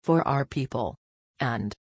For our people.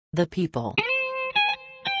 And the people.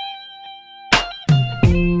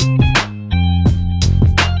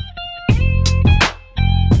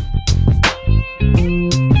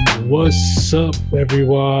 What's up,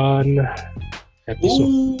 everyone?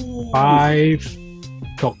 Episode 5.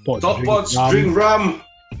 Talkpots, drink rum.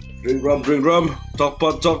 Drink rum.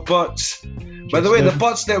 Talkpots. By the way, the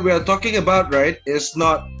pots that we are talking about, right, is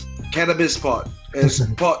not cannabis pot. It's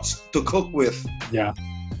pots to cook with. Yeah.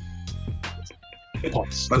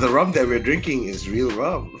 Pots. But the rum that we're drinking is real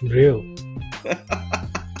rum. Real.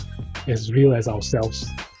 As real as ourselves.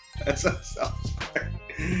 That's ourselves.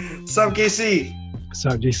 Sup, Casey? What's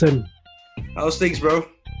up, Jason? How's things, bro?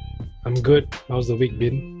 I'm good. How's the week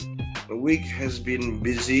been? The week has been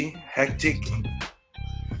busy, hectic.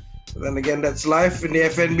 But then again, that's life in the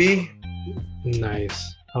FNB.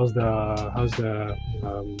 Nice. How's the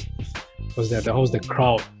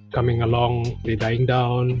crowd coming along? They dying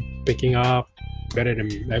down, picking up, better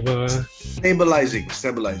than ever. Stabilizing.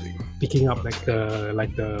 Picking up like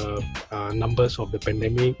the numbers of the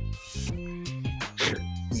pandemic.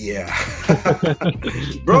 Yeah.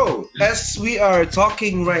 Bro, as we are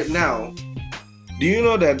talking right now, do you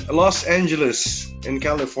know that Los Angeles in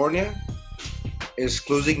California is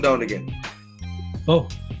closing down again? Oh,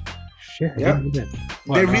 shit. Yeah. I didn't know that.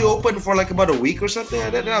 They What, reopened for like about a week or something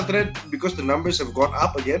like that. And after that, because the numbers have gone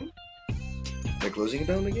up again, they're closing it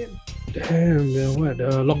down again. Damn,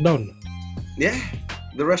 lockdown. Yeah,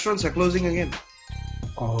 the restaurants are closing again.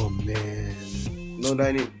 Oh, man. No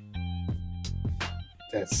dining.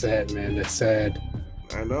 That's sad, man. That's sad.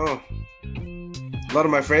 I know. A lot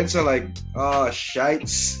of my friends are like, oh,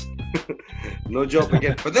 shites. No job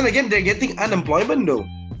again. But then again, they're getting unemployment though.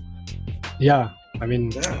 Yeah, I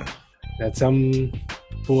mean, Yeah. there's some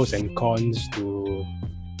pros and cons to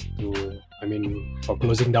for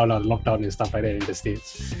closing down or lockdown and stuff like that in the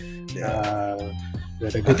States. Yeah. The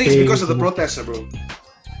I good think it's because of the things- protests, bro.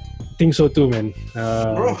 I think so too, man.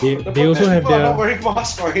 Bro, They also have people are their not wearing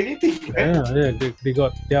masks or anything. Man. they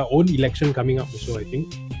got their own election coming up also, I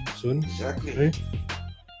think, soon. Exactly. Right?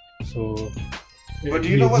 So, But do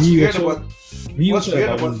you know what's weird about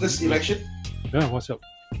about this election Yeah, what's up?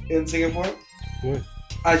 in Singapore? What?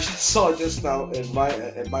 I just saw just now in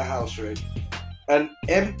my house, right? An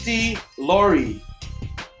empty lorry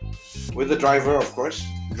with the driver, of course,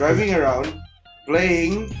 driving around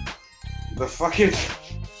playing the fucking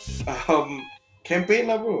campaign,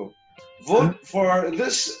 lah, bro. Vote for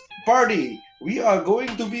this party. We are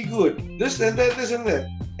going to be good. This and that,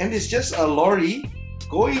 and it's just a lorry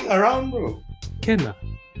going around, bro. Can lah.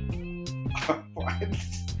 What?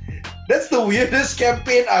 That's the weirdest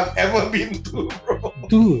campaign I've ever been to, bro.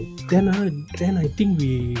 Dude, then I think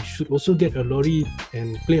we should also get a lorry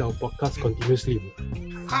and play our podcast continuously.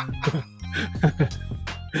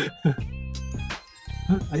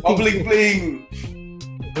 I think Public playing.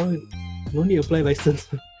 no need apply license.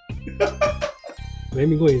 Let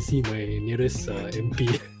me go and see my nearest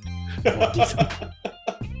MP.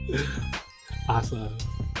 Ask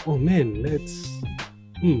oh man, that's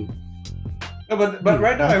No, but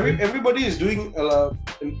right now everybody is doing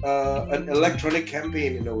an electronic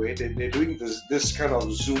campaign in a way. They're doing this kind of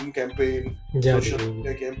Zoom campaign, social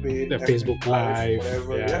media campaign, the Facebook Live,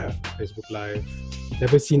 whatever. Yeah. Facebook Live.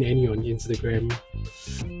 Never seen any on Instagram.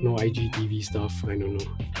 No IGTV stuff. I don't know.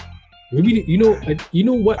 Maybe you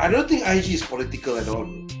know what? I don't think IG is political at all.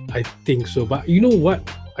 I think so, but you know what?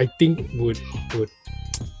 I think would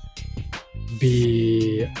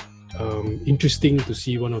be interesting to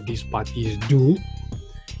see one of these parties do,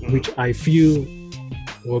 which I feel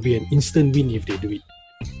will be an instant win if they do it.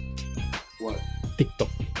 What? TikTok.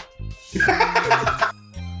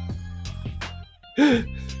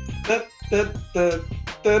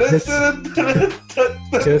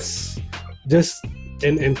 Just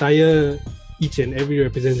an entire each and every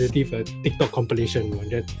representative a TikTok compilation.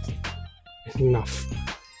 That's enough.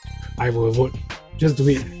 I will vote. Just do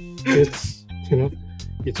it. Just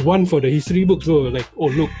it's one for the history books, bro. Like, oh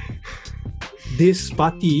look, this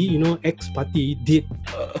party, X party did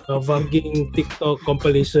a fucking TikTok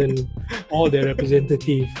compilation. All their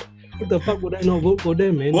representative. What the fuck would I not vote for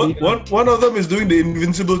them, man? One of them is doing the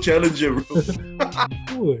Invincible Challenger, bro.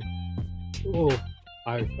 Good. Oh,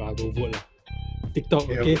 I will vote lah. TikTok,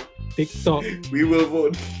 Yeah, okay? TikTok. We will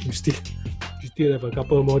vote. You still have a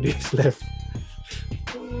couple more days left.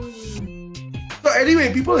 So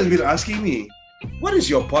anyway, people have been asking me, what is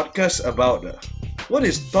your podcast about? What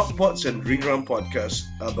is Talkpots and Drink Rum podcast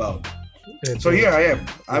about? So here I am.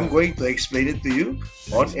 I'm going to explain it to you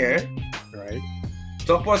on air. Right.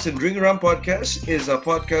 Talkpots and Drink Rum podcast is a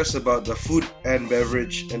podcast about the food and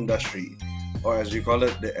beverage industry. or as we call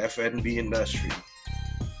it, the F&B industry.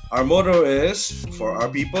 Our motto is for our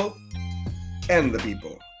people and the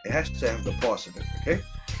people. It has to have the pause in it, okay?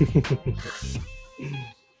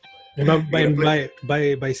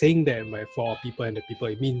 By saying that, for our people and the people,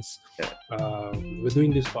 it means we're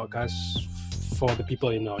doing this podcast for the people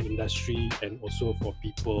in our industry and also for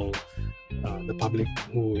people, the public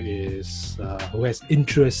who has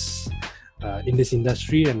interests in this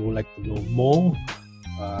industry and would like to know more.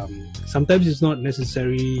 Sometimes it's not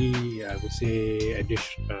necessarily, I would say,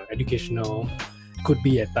 educational. Could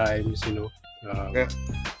be at times,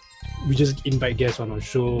 we just invite guests on our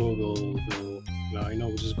show.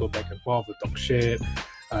 We'll just go back and forth, we'll talk shit.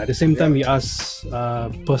 At the same time, we ask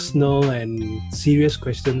personal and serious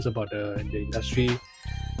questions about the industry,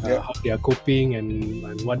 how they are coping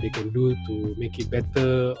and what they can do to make it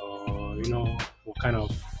better, or what kind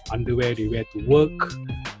of underwear they wear to work,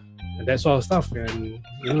 and that sort of stuff. And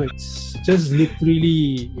it's just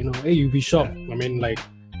literally, hey, you'll be shocked. I mean, like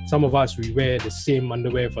some of us, we wear the same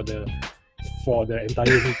underwear for the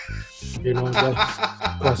entire week,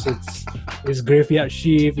 because it's graveyard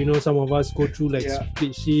shift. Some of us go through like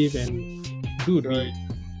split shift, and dude,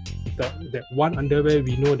 that one underwear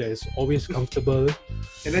we know that is always comfortable.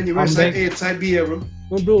 And then you wear side A and side B, bro.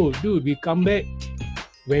 No, bro, dude, we come back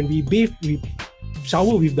when we bathe, we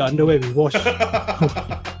shower with the underwear we wash.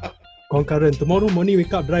 Concurrent. Tomorrow morning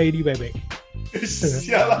wake up dry already, back.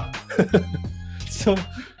 So,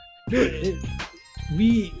 dude,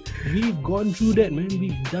 we've gone through that, man.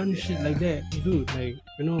 We've done shit like that, dude. Like,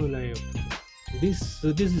 this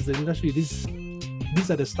is the industry. These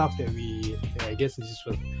are the stuff that I guess this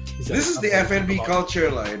is the F&B culture,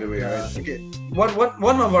 in a way, right? Okay.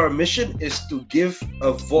 One of our mission is to give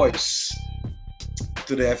a voice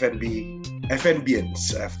to the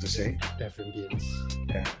FNBians, I have to say. FNBians.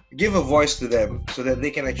 Yeah. Give a voice to them so that they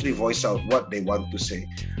can actually voice out what they want to say.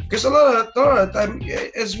 Because a lot of the time,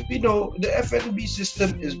 as we know, the FNB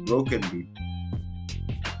system is broken, dude.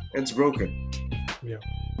 It's broken. Yeah.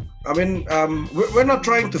 I mean, we're not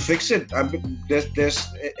trying to fix it. There's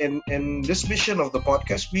in this mission of the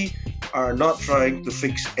podcast, we are not trying to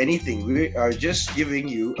fix anything. We are just giving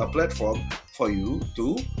you a platform for you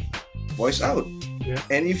to voice out. Yeah.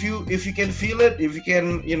 And if you can feel it, if you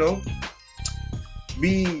can,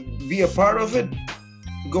 be a part of it,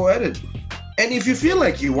 go at it. And if you feel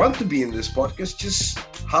like you want to be in this podcast, just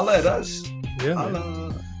holla at us. Yeah.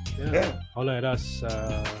 Holla. Yeah. Holla at us.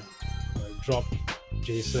 Drop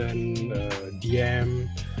Jason DM.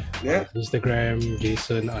 Yeah. Instagram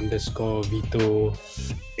Jason_Vito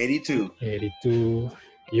 82.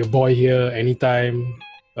 Your boy here anytime.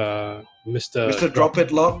 Mr. Drop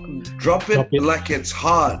it like it's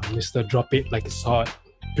hot. Mr. Drop It Like It's Hot.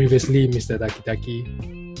 Previously, Mr. Taki Taki.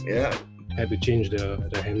 Yeah. Had to change the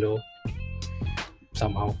handle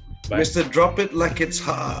somehow. But Mr. Drop It Like It's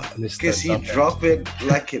Hot. Because he drop it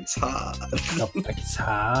like it's hot. Drop it like it's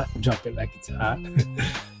hot. Drop it like it's hot.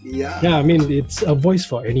 Yeah. Yeah, I mean, it's a voice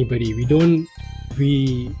for anybody. We don't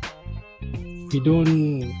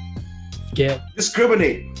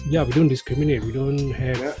discriminate. Yeah, we don't discriminate. We don't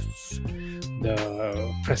have the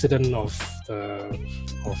precedent of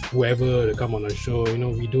whoever to come on our show.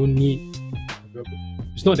 We don't need.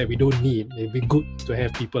 It's not that we don't need. It'd be good to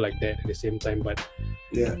have people like that at the same time, but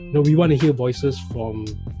we want to hear voices from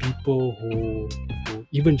people who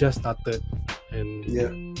even just started, and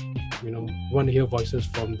we want to hear voices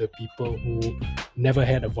from the people who never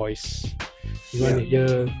had a voice. We want to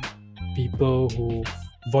hear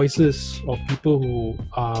voices of people who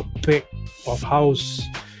are back of house,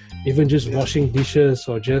 even just washing dishes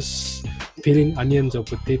or just peeling onions or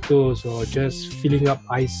potatoes or just filling up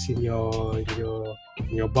ice in your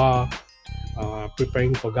bar,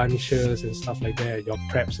 preparing for garnishes and stuff like that, your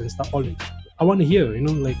preps and stuff. All I want to hear,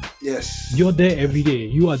 yes, you're there every day.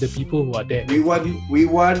 You are the people who are there. We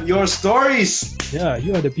want your stories. Yeah,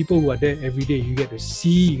 you are the people who are there every day. You get to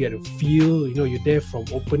see, you get to feel. You're there from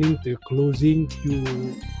opening to closing.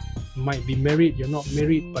 You might be married, you're not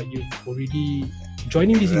married, but you've already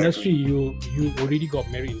joining this industry. You already got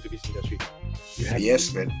married into this industry.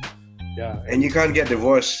 Yes, man. Yeah, and you can't get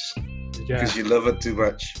divorced because you love it too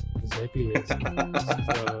much. Exactly.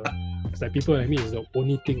 It's like people like me. It's the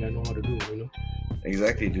only thing I know how to do.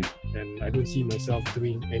 Exactly, dude. And I don't see myself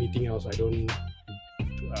doing anything else. I don't.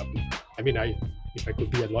 If I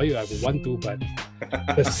could be a lawyer, I would want to, but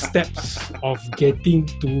the steps of getting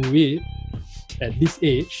to it at this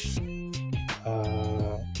age,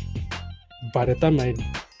 by the time I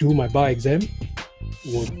do my bar exam,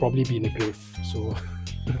 will probably be in the grave. So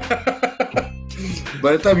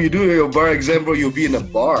by the time you do your bar exam, bro, you'll be in a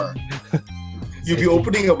bar. You'll be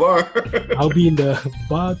opening a bar. I'll be in the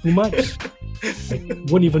bar too much. I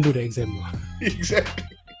won't even do the exam. Exactly.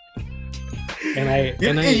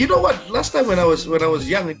 And You know what? Last time when I was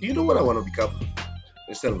young, do you know what I want to become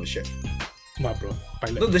instead of a chef? Nah, bro,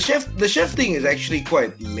 pilot. No, the chef thing is actually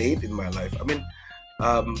quite late in my life. I mean,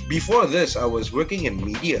 before this, I was working in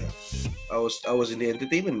media. I was in the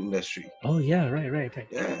entertainment industry. Oh yeah, right.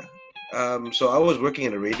 Yeah. So I was working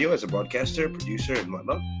in the radio as a broadcaster, producer, and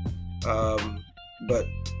whatnot. But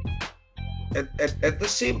at the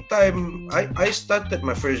same time, I started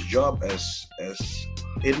my first job as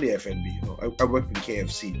in the F&B. You know, I worked in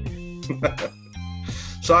KFC.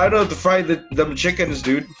 So I know how to fry them chickens,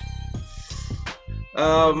 dude.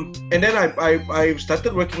 And then I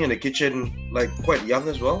started working in the kitchen like quite young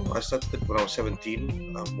as well. I started when I was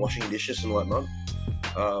 17, washing dishes and whatnot.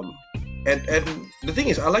 And the thing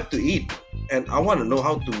is, I like to eat, and I want to know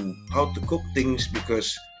how to cook things,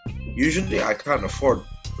 because usually I can't afford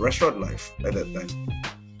restaurant life at that time.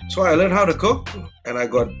 So I learned how to cook, and I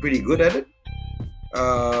got pretty good at it.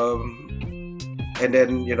 And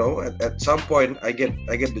then, you know, at some point I get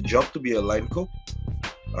the job to be a line cook.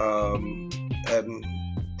 And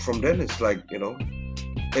from then it's like, you know,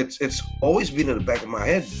 it's always been in the back of my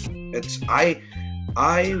head. It's I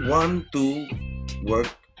want to work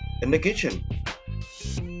in the kitchen.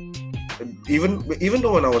 Even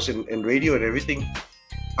though when I was in radio and everything,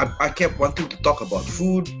 I kept wanting to talk about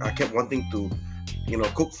food. I kept wanting to, you know,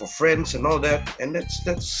 cook for friends and all that. And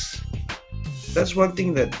that's one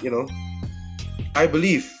thing that, you know, I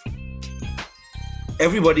believe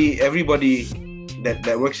everybody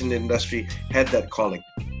that works in the industry had that calling.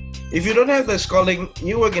 If you don't have this calling,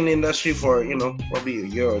 you work in the industry for, you know, probably a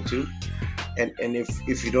year or two, and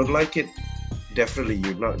if you don't like it, definitely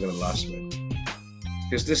you're not gonna last, man.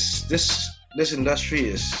 Because this industry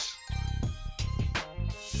is,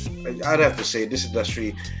 I'd have to say, this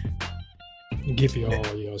industry, You give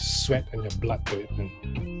your sweat and your blood to it, man.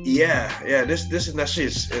 yeah, this industry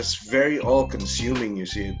is very all consuming. You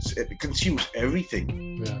see, it consumes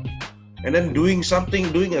everything. Yeah. And then doing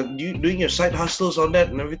your side hustles on that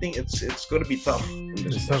and everything, it's gonna be tough.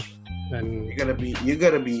 It's tough. And You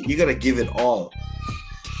gotta give it all.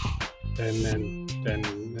 and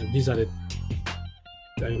these are the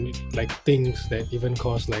like things that even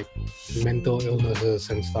cause like mental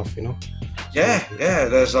illnesses and stuff, you know. Yeah.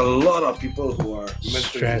 There's a lot of people who are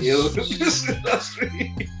Stress. mentally ill in this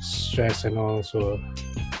industry. Stress and all. So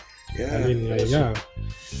Yeah. I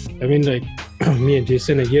mean, like me and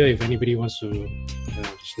Jason are here. If anybody wants to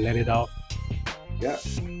just let it out, Yeah.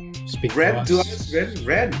 speak Rant to us. us,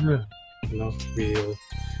 rant. Yeah. You know, we'll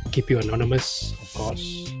keep you anonymous, of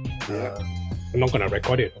course. Yeah. I'm not gonna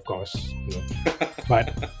record it, of course. You know.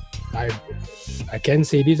 But I can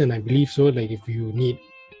say this, and I believe so. Like, if you need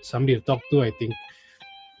somebody to talk to, I think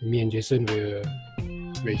me and Jason we're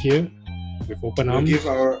here with open We'll arms. give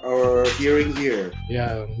our hearing here.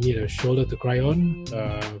 Yeah, need a shoulder to cry on.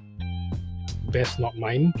 Best not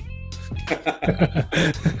mine.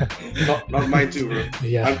 Not mine too, bro.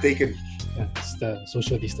 Yeah, I'm taken. it's the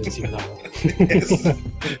social distancing now. Yes.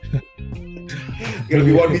 Gonna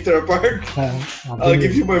be 1 meter apart. I'll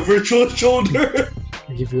give you my virtual shoulder.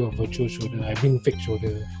 give you a virtual shoulder. I bring fake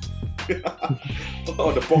shoulder,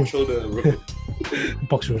 Oh, the pork shoulder, bro.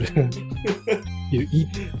 box shoulder. you eat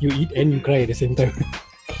and you cry at the same time.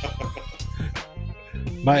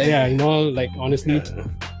 But yeah, you know, like honestly,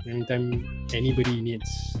 anytime anybody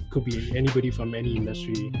needs, could be anybody from any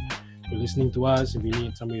industry, for listening to us, if you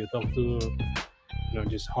need somebody to talk to, you know,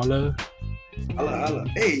 just holler. Ala.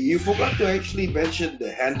 Hey, you forgot to actually mention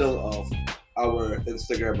the handle of our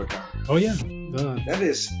Instagram account. Oh yeah, That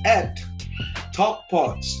is at Talk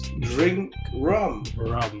Pots Drink Rum.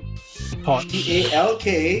 rum, pot.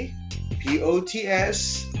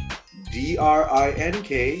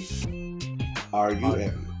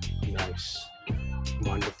 TalkPotsDrinkRum. Nice,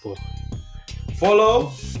 wonderful.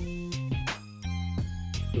 Follow,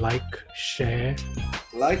 Like, share,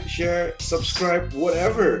 like, share, subscribe,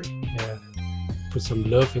 whatever. yeah. Put some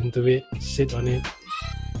love into it. Sit on it.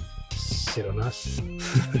 Sit on us.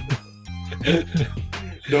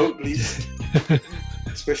 Don't, please.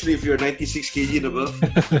 Especially if you're 96 kg and above.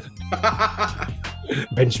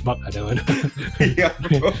 Benchmark that one. Yeah,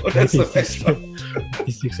 bro. That's the best one.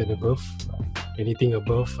 96 and above. Anything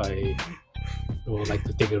above, I would like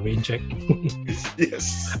to take a rain check.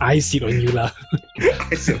 Yes. I sit on you lah.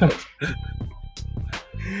 I said,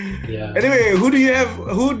 Yeah. anyway, who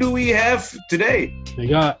do we have today? Who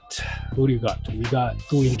do you got? We got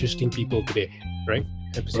two interesting people today, right?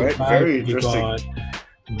 Episode Right, 5, very we interesting. got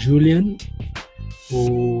Julian,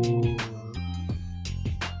 who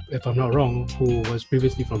if I'm not wrong, who was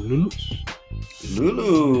previously from Lulu's.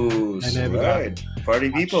 Lulu's, And then we right?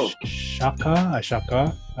 Party people.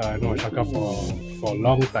 Ashaka, no Ashaka for a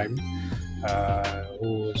long time, who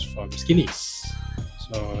was from Skinnies.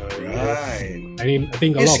 So Right. I mean, I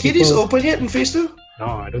think a Is lot of Skinnies people. open yet in phase 2? No,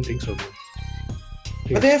 I don't think so, man.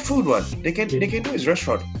 But they have food one. They can do his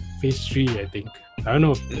restaurant. Phase 3, I think. I don't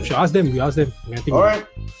know. We should ask them. We ask them. I think All right.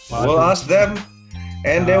 We'll ask them.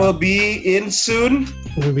 And they will be in soon.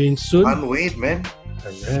 We'll be in soon. Can't wait, man.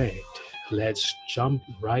 All right. Let's jump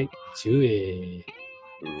right to it.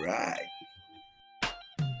 Right.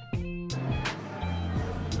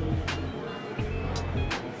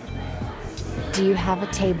 Do you have a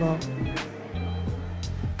table?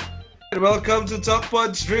 Welcome to Top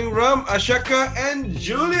Pods Drink Rum, Ashaka and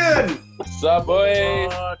Julian. What's up, boy?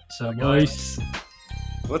 So, boys.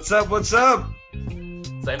 What's up? What's up?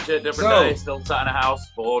 Same shit, different So- day. Still sat in a house,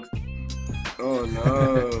 bored. Oh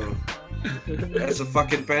no. That's a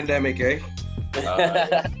fucking pandemic, eh?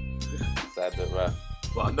 Sad that, man.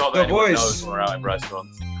 Well, not So, that anyone boys. knows we're out in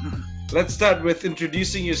restaurants. Let's start with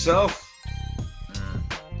introducing yourself.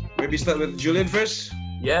 Maybe start with Julian first.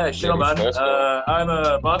 Yeah, sure, man. Ladies first, I'm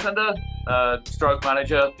a bartender, stroke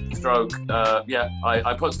manager, stroke.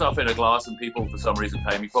 I put stuff in a glass and people for some reason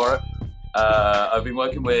pay me for it. I've been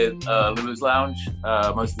working with Lulu's Lounge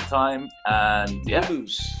most of the time, and yeah.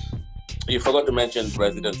 Lulu's. You forgot to mention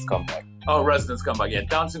Residents Comeback. Oh, Residents Comeback. Yeah,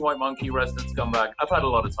 Dancing White Monkey, Residents Comeback. I've had a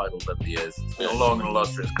lot of titles over the years. It's been a long and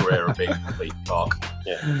illustrious career of being a complete cock.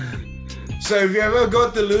 So if you ever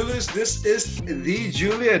go to Lulu's, this is the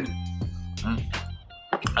Julian.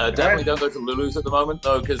 Definitely don't go to Lulu's at the moment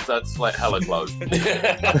though, because that's like hella closed.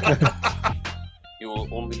 You will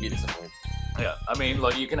only be disappointed. Yeah, I mean,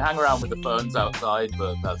 like you can hang around with the ferns outside,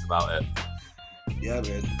 but that's about it. Yeah,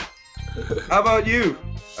 man. How about you,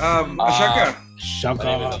 Ashaka? My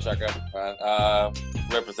name is Shaka.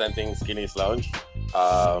 Achaka, representing Skinny's Lounge.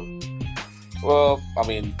 Well, I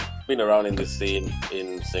mean, been around in this scene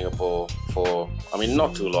in Singapore for, I mean,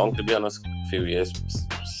 not too long, to be honest, a few years,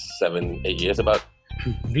 7-8 years about.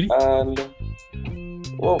 Really? And,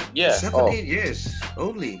 well, yeah. 7-8 years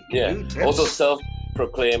only. Yeah. Dude, that's- Also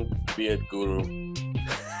self-proclaimed beard guru.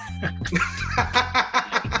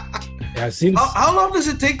 Yeah, since how long does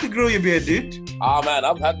it take to grow your beard, dude? Man,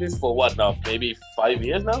 I've had this for what now? Maybe 5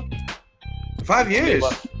 years now? 5 years.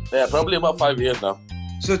 Yeah, probably about 5 years now.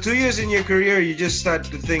 So 2 years in your career, you just start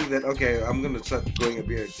to think that, okay, I'm gonna start growing a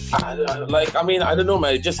beard. I don't know,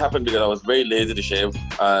 man. It just happened because I was very lazy to shave,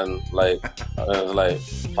 and I was like,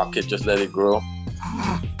 fuck it, just let it grow.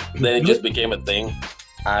 Then it just became a thing,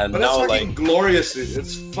 and But that's now fucking glorious, dude.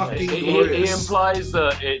 It's fucking He glorious. implies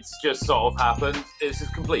that it's just sort of happened. It's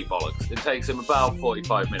just complete bollocks. It takes him about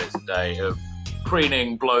 45 minutes a day of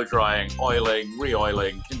preening, blow drying, oiling,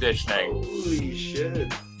 re-oiling, conditioning. Holy shit.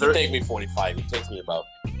 it take me 45. It takes me about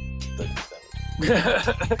 37.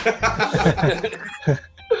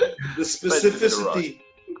 The specificity.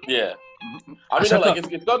 Yeah. I mean, like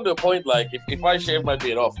it's gotten to a point like if I shave my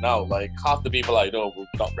beard off now, like half the people I know will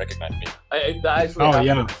not recognize me. That actually Oh, happened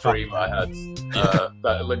yeah, in a dream I had.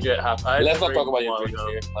 That legit happened. I had Let's a not dream talk about a your while dreams ago.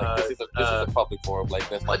 here. Like this is a public forum.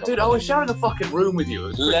 Like let's not. Dude, talk I about was sharing a fucking room with you. It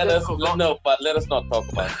was Let us difficult not- no, but let us not talk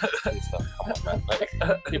about this stuff. Come on, man.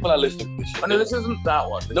 Like, people are listening to this shit. I know this isn't that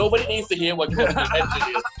one. Nobody needs to hear what you're going to mention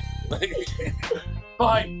here. Like,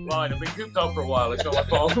 Fine. I've been cooped up for a while. It's not my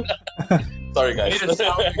fault. sorry, I guys. need a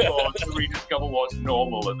sounding board to rediscover what's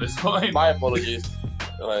normal at this point. My apologies.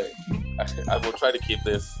 Like, I will try to keep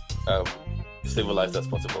this civilized as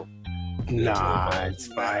possible. nah, it's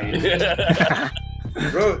fine.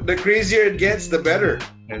 Bro, the crazier it gets, the better.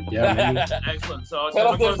 Yeah, man. Excellent. So I'll Tell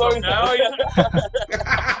us the close story. up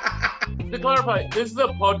now. To clarify, this is a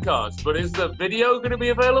podcast, but is the video going to be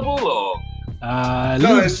available or? No,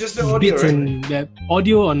 little it's just the audio, bits right? and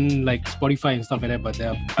audio on like Spotify and stuff like that, but there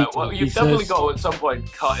are bits Well, and you've pieces. definitely got to at some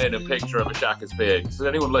point cut in a picture of a Shaka's beard. So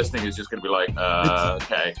anyone listening is just going to be like,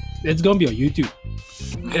 okay. It's gonna be on YouTube.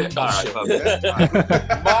 All right. shit.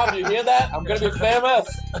 Okay. Mom, you hear that? I'm going to be famous.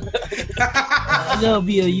 There'll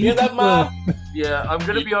be a You hear that, Mom? Yeah, I'm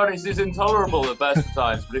going to be honest, he's intolerable at best of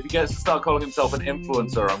times, but if he gets to start calling himself an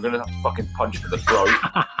influencer, I'm going to fucking punch him in the throat.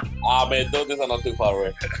 Man, those are not too far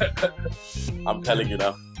away. I'm telling you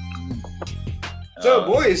now. So,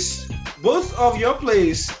 boys, both of your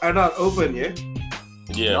places are not open yet.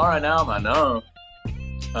 Yeah. All right now, man, no.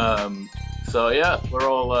 So yeah, we're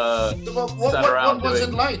all So what was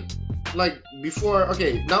it like? Like before?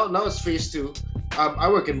 Okay, now it's phase 2. I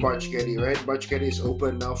work in Barge Getty, right? Barge Getty is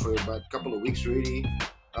open now for about a couple of weeks, really.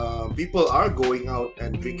 People are going out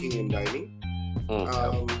and drinking and dining.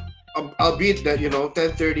 albeit that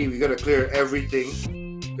 10:30 we gotta clear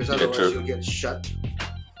everything because otherwise true. you'll get shut.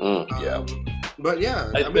 Yeah. But yeah,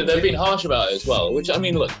 But they've been harsh about it as well, which I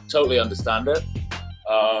mean, look, totally understand it.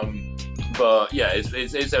 But yeah,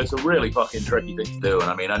 it's a really fucking tricky thing to do. And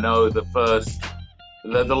I mean, I know the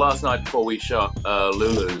last night before we shot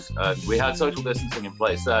Lulu's, and we had social distancing in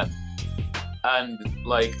place then. And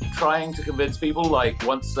like trying to convince people, like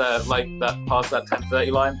once like that past that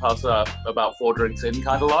 10:30 line, past that about 4 drinks in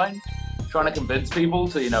kind of line, trying to convince people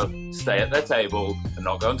to stay at their table and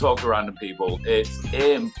not go and talk to random people. It's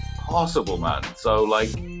impossible, man. So like,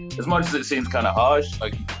 as much as it seems kind of harsh,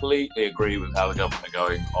 I completely agree with how the government are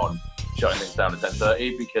going on shutting things down at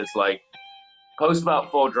 10:30 because like post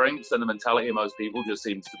about 4 drinks and the mentality of most people just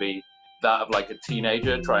seems to be that of like a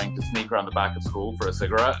teenager trying to sneak around the back of school for a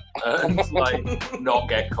cigarette and like not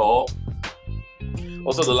get caught.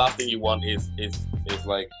 Also, the last thing you want is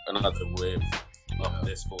like another wave of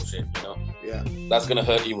this bullshit, Yeah. That's gonna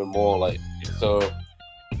hurt even more. Like, so,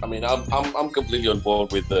 I mean, I'm completely on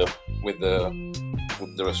board with the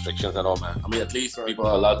restrictions and all, man. I mean, at least people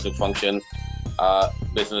are allowed to function.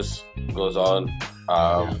 Business goes on.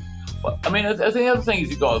 But, I mean, I think the other things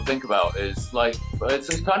you've got to think about is like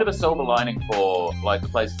it's kind of a silver lining for like the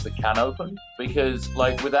places that can open because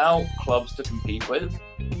like without clubs to compete with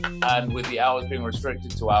and with the hours being restricted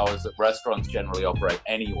to hours that restaurants generally operate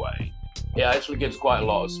anyway, it actually gives quite a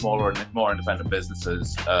lot of smaller and more independent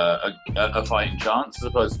businesses a fighting chance as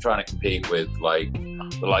opposed to trying to compete with like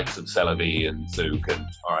the likes of Celavi and Zouk and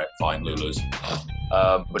all right, fine, Lulu's.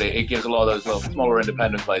 But it gives a lot of those little smaller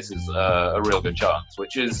independent places a real good chance,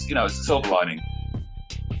 which is, it's a silver lining.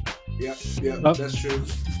 Yeah, that's true.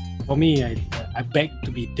 For me, I beg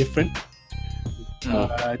to be different.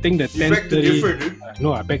 I think that You beg to 10:30. differ, dude.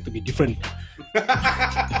 No, I beg to be different.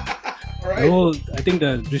 All right. I think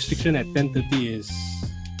the restriction at 10:30 is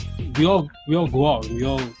we all go out. We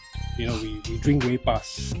all we drink way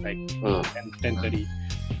past like 10:30.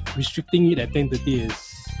 Restricting it at 10:30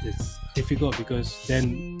 is difficult because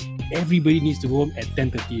then everybody needs to go home at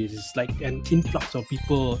 10:30. It's like an influx of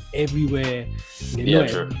people everywhere. They know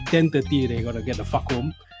at 10:30 they gotta get the fuck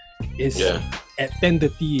home. At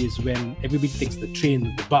 10:30 is when everybody takes the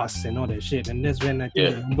train, the bus, and all that shit, and that's when I think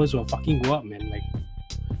the numbers will fucking go up, man. Like,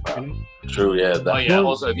 True, yeah.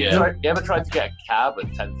 Also, if you ever tried to get a cab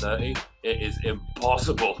at 10:30, it is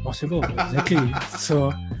impossible. Possible, exactly.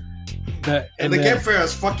 So, and the cab fare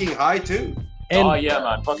is fucking high too. And,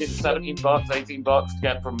 man, fucking $17, $18 to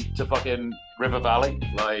get to fucking River Valley,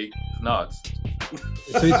 like nuts.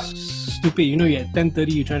 So it's stupid, you're at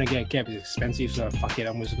 10:30 you're trying to get a cab, it's expensive, so fuck it,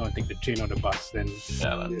 I'm just gonna take the train or the bus then.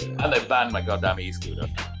 And they banned my goddamn e-scooter.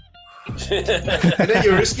 And then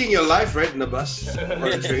you're risking your life, right, in the bus or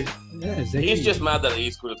the train. Yeah, exactly. He's just mad that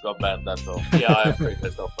e-scooters got banned, that's all. Yeah, I'm pretty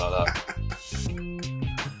pissed off about that.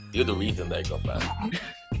 You're the reason they got banned.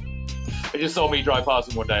 They just saw me drive past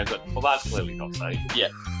them one day and said, well, that's clearly not safe. Yeah.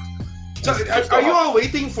 So are you all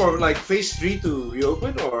waiting for like phase 3 to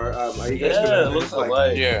reopen, or are you guys it looks that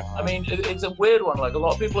way. Yeah. I mean, it's a weird one. Like, a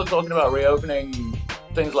lot of people are talking about reopening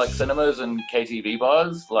things like cinemas and KTV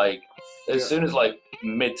bars, like, as soon as, like,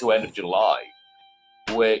 mid to end of July,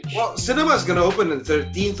 which... Well, cinema's gonna open on the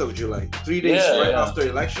 13th of July, 3 days after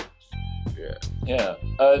election. Yeah,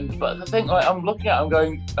 but the thing I'm looking at, I'm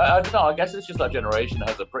going, I don't know, I guess it's just our generation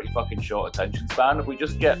has a pretty fucking short attention span. If we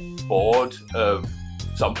just get bored of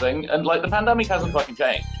something, and like the pandemic hasn't fucking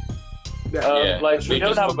changed. Like we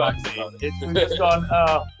don't have a vaccine. We've just gone,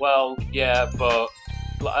 well, yeah, but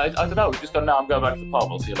I don't know, we've just gone, now I'm going back to the pub,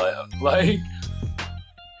 I'll see you later. Like,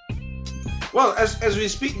 well, as we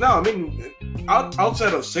speak now, I mean,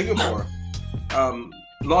 outside of Singapore,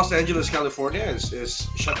 Los Angeles, California is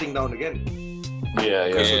shutting down again.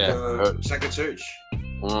 Because of the second surge.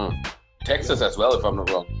 Texas as well, if I'm not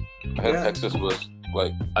wrong. I heard Texas was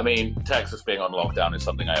like... I mean, Texas being on lockdown is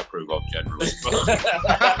something I approve of generally.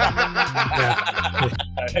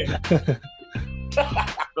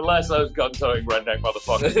 The less those gun-toting redneck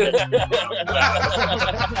motherfuckers.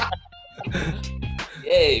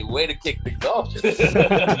 Hey, way to kick things off.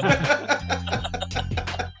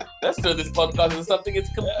 Let's turn this podcast into something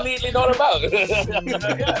it's completely not about.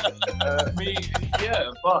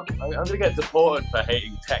 Fuck. I'm gonna get deported for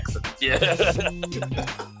hating Texans. Yeah.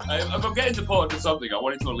 If I'm getting deported for something, I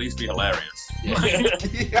want it to at least be hilarious.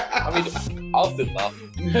 I mean, I'll still laugh.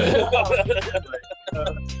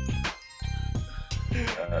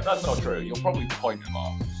 That's not true. You'll probably point him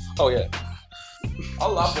off. Oh yeah.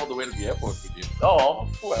 I'll laugh all the way to the airport with you. Oh,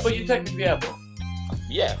 but you take me to the airport.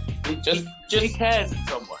 Yeah. Just he cares in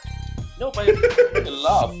some way. No, but you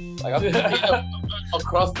laugh. Like,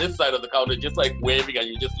 across this side of the counter, just like waving at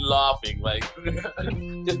you, just laughing, like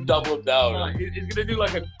just double down. Like, he's gonna do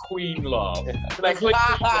like a queen laugh. Like, you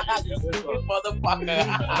stupid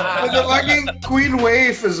motherfucker. With the fucking queen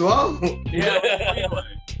wave as well. Yeah,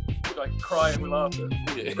 like crying with laughter.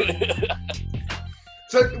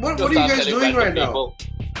 So what are you guys doing right now?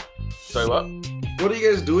 Sorry, what? What are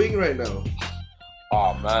you guys doing right now?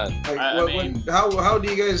 Oh man. Like, I mean- how do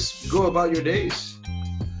you guys go about your days?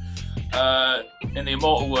 In the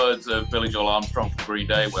immortal words of Billy Joel Armstrong from Green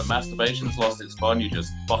Day, when masturbation's lost its fun, you're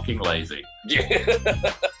just fucking lazy.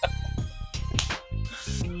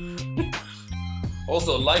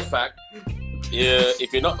 Also, life hack. Yeah,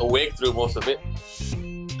 if you're not awake through most of it,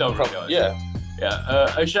 Don't really. yeah. Yeah.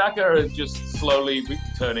 Ashaka is just slowly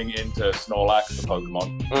turning into Snorlax, the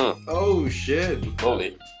Pokemon. Oh shit!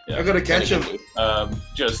 Holy. Yeah. I gotta catch him.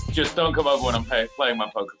 Just don't come over when I'm playing my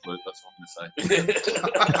poker flute. That's what I'm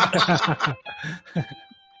gonna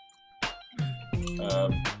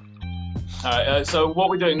say. So what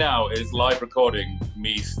we're doing now is live recording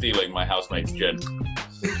me stealing my housemate's gin.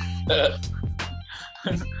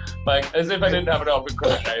 Like as if I didn't have enough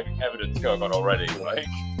incriminating evidence going on already. Like,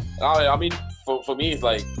 I mean, for me, it's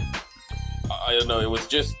like, I don't know, it was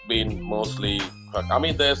just been mostly, I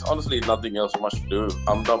mean, there's honestly nothing else much to do.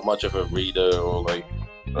 I'm not much of a reader or like,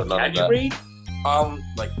 or none can of you that. read?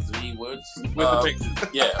 Like 3 words. With the pictures.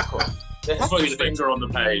 Yeah, of course. There has Put to be his the picture. finger on the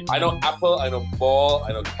page. I know apple, I know ball,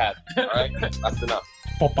 I know cat. Alright? That's enough.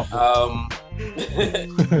 Pop up.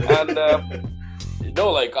 And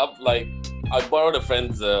I borrowed a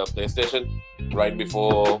friend's PlayStation right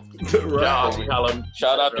before. Right. Yeah, Callum.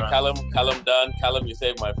 Shout out to Callum Dunn. Callum, you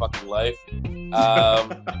saved my fucking life.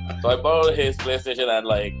 So I borrowed his PlayStation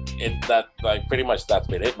and pretty much that's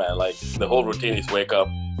been it, man. Like the whole routine is wake up,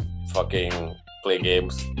 fucking play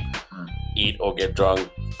games, eat or get drunk,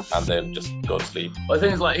 and then just go to sleep. Well, the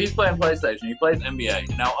thing is, like, he's playing PlayStation, he plays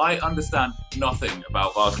NBA. Now, I understand nothing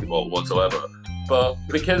about basketball whatsoever, but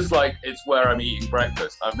because, like, it's where I'm eating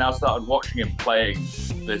breakfast, I've now started watching him playing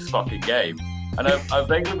this fucking game. And I've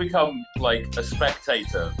vaguely become, like, a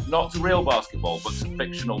spectator, not to real basketball, but to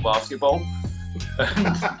fictional basketball.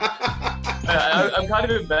 I'm kind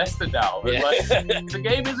of invested now. Yeah. Like, the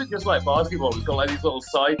game isn't just like basketball. It's got like these little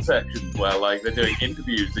side sections where like they're doing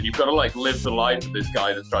interviews, and you've got to like live the life of this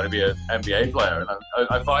guy that's trying to be an NBA player. And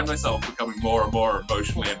I find myself becoming more and more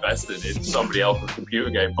emotionally invested in somebody else's computer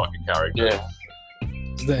game fucking character. Yeah,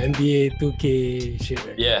 It's the NBA 2K shit,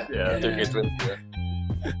 right? yeah. Yeah. 2K20,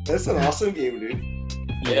 yeah. That's an awesome game, dude.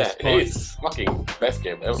 Yeah, sports. it's fucking best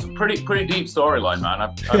game ever. Pretty deep storyline, man.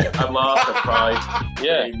 I've laughed, I've cried.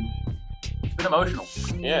 Yeah, It's been emotional.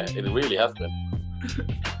 yeah, it really has been.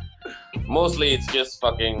 Mostly it's just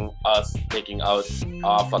fucking us taking out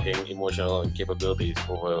our fucking emotional capabilities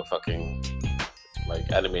over fucking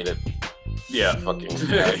like animated Yeah. fucking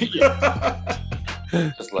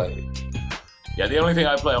just like Yeah, the only thing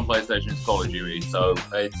I play on PlayStation is Call of Duty, so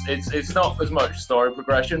it's not as much story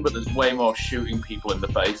progression, but there's way more shooting people in the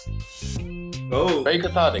face. Oh, very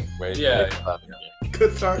cathartic. Very cathartic. Yeah.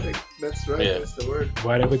 cathartic. That's right. Yeah. That's the word.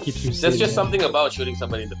 Whatever keeps you sane. There's just something about shooting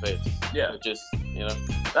somebody in the face. Yeah. It just, you know,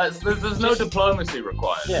 There's no diplomacy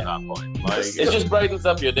required at that point. Like, it just brightens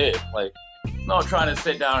up your day. Like, not trying to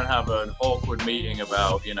sit down and have an awkward meeting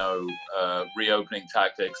about, reopening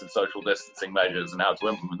tactics and social distancing measures and how to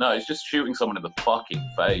implement. No, it's just shooting someone in the fucking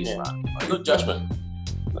face, Yeah. man. Like, good judgment.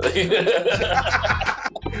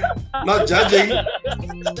 Not judging.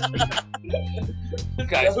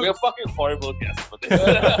 Guys, we're fucking horrible guests for this.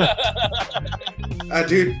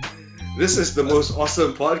 Dude, this is the most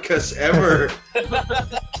awesome podcast ever.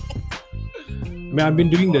 Man, I've been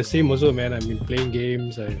doing the same also, man. I've been playing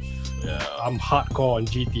games. yeah. I'm hardcore on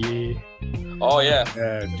GTA. Oh yeah,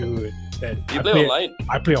 Yeah, dude. you play online.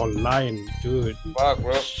 I play online, dude. Fuck,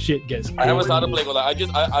 bro. Shit gets crazy. I haven't started playing online.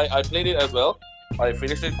 I played it as well. I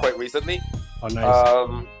finished it quite recently. Oh,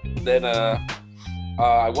 nice. Then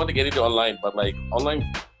I want to get into online, but like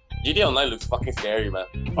online, GTA Online looks fucking scary, man.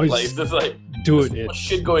 Oh, Like it's just like dude, so much it's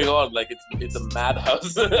shit going on. Like it's a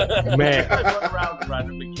madhouse. man. I run around and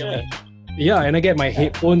randomly kill Yeah. Yeah, and I get my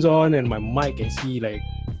headphones on and my mic and see like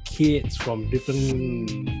kids from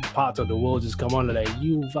different parts of the world just come on like,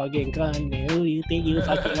 you fucking cunt, man. Who do you think you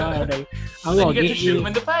fucking are? Like, I'm Then gonna you get to get shoot you. them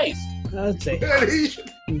in the face. I was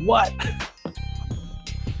like, what?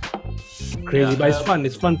 Crazy, Yeah, but it's fun.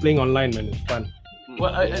 It's fun playing online, man. It's fun.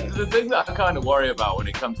 Well, the thing that I kind of worry about when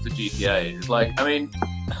it comes to GTA is like, I mean,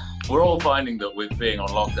 we're all finding that with being on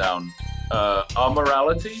lockdown, our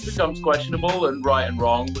morality becomes questionable and right and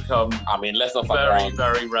wrong become I mean, let's not fuck very, around.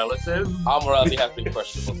 very relative. Our morality has been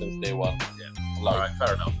questionable since day one. Like, All right,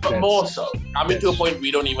 fair enough. But That's- more so. I mean, to a point,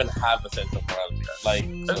 we don't even have a sense of morality. Like,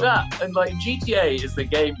 And like GTA is the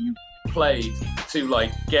game you played to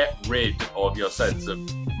like get rid of your sense of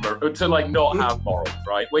to like not have morals,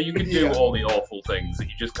 right? Where you can do Yeah. all the awful things that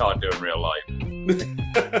you just can't do in real life.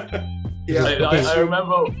 Yeah, I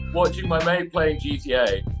remember watching my mate playing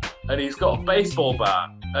GTA, and he's got a baseball bat,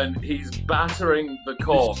 and he's battering the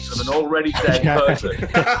corpse of an already dead Yeah. person.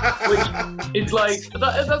 It's like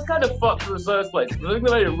that's kind of fucked in the first place. The thing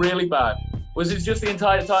that made it really bad was he's just the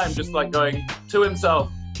entire time just like going to himself.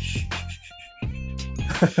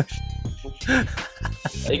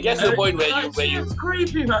 it gets to the point where It's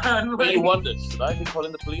creepy, man. where you wonder, should I be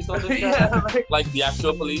calling the police on this guy? Yeah, Like the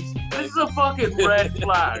actual police? this is a fucking red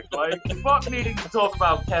flag. Like, fuck needing to talk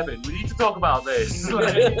about Kevin. We need to talk about this.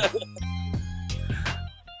 Like,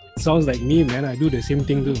 Sounds like me, man. I do the same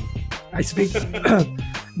thing too. I speak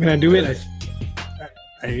when I do it.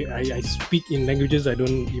 I speak in languages I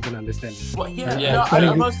don't even understand. well, yeah, Yeah, no, I'm starting,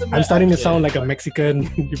 I must admit, I'm starting to yeah. sound like a Mexican.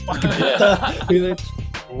 You fucking Yeah.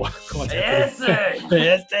 what's Yes, happening? sir.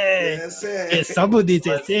 Yes, Yes, somebody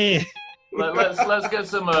say. Let's get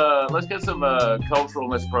some cultural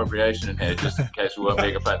misappropriation in here, just in case we weren't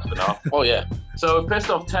being offensive enough. Oh, yeah. So we pissed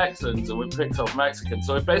off Texans and we picked off Mexicans.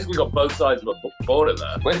 So we've basically got both sides of a border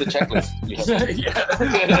there. Where's the checklist? You have-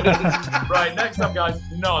 Yeah. Right. Next up, guys.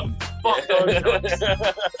 None. Fuck those nuns.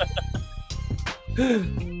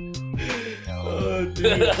 Oh,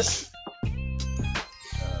 dude.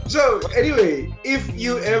 So anyway, if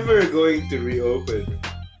you ever going to reopen,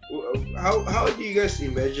 how do you guys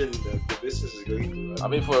imagine that the business is going to run? I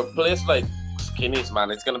mean, for a place like Skinny's,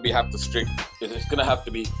 man, it's gonna have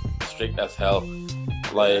to be strict as hell.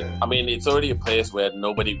 Like, I mean, it's already a place where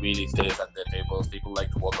nobody really stays at their tables. People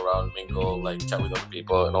like to walk around, mingle, like chat with other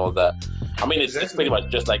people and all that. I mean, it's Exactly. pretty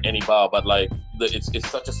much just like any bar, but like it's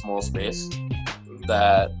such a small space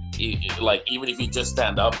that like even if you just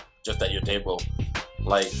stand up just at your table,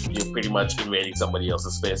 like you're pretty much invading somebody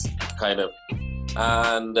else's space, kind of.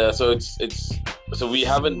 And so we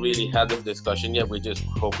haven't really had this discussion yet. We're just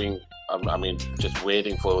hoping, just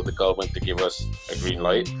waiting for the government to give us a green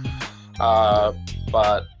light.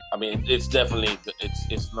 But I mean, it's definitely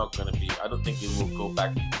it's not going to be. I don't think it will go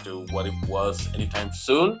back to what it was anytime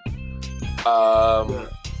soon.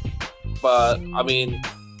 But I mean,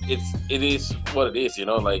 it is what it is. You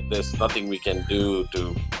know, like there's nothing we can do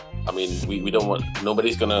to. I mean, we don't want.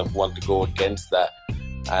 Nobody's gonna want to go against that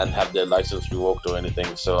and have their license revoked or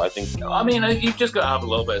anything. So I think. I mean, you've just got to have a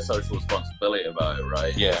little bit of social responsibility about it,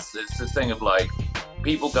 right? Yeah. It's this thing of like,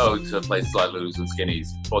 people go to places like Lulu's and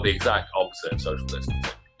Skinny's for the exact opposite of social distancing.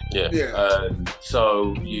 Yeah.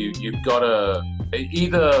 So you've got to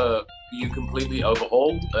either you completely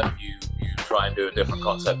overhaul and you try and do a different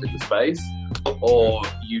concept in the space, or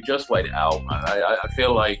you just wait it out, man. I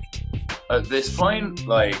feel like at this point,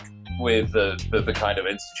 like with the kind of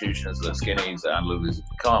institutions that Skinny's and Lulu's have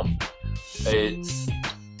become, it's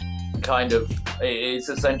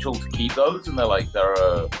essential to keep those, and they're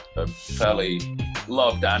a fairly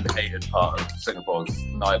loved and hated part of Singapore's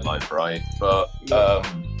nightlife, right? But I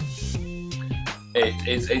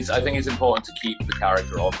think it's important to keep the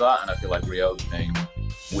character of that, and I feel like reopening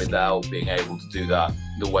without being able to do that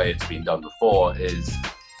the way it's been done before is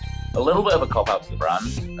a little bit of a cop-out to the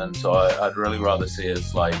brand. And so I'd really rather see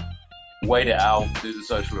us like wait it out, do the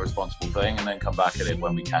socially responsible thing, and then come back at it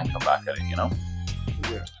when we can come back at it, you know?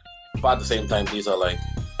 Yeah. But at the same time, these are like,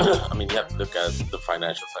 I mean, you have to look at the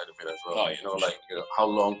financial side of it as well. Oh, yeah, you know, for like how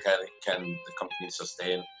long can the company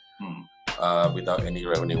sustain without any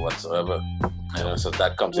revenue whatsoever? You know, so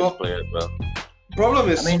that comes into play as well. Problem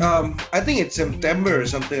is, I mean- I think it's September or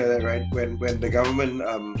something like that, right? When the government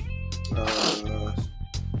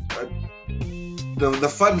the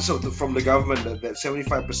funds from the government that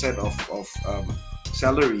 75% of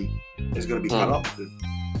salary is going to be cut off.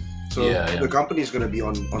 So Yeah. the company is going to be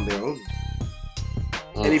on their own.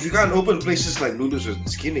 And if you can't open places like Lulu's and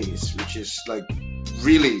Skinny's, which is like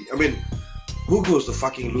really, I mean, who goes to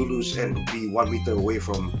fucking Lulu's and be 1 meter away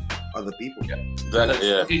from other people? Yeah.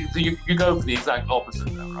 So you go for the exact opposite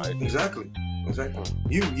then, right? Exactly.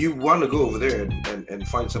 You want to go over there and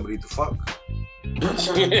find somebody to fuck. No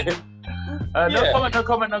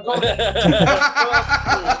comment.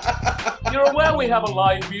 You're aware we have a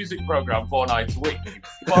live music program 4 nights a week.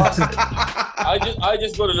 Bastard. I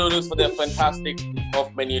just go to Lulu's for their fantastic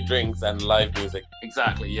off-menu drinks and live music.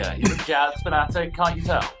 Exactly, yeah. He's a jazz fanatic, can't you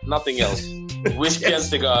tell? Nothing else. Whiskey and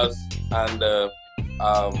cigars and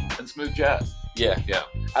And smooth jazz. yeah,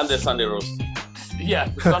 and the Sunday roast. Yeah,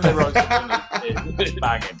 the Sunday roast is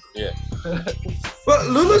banging. Yeah. Well,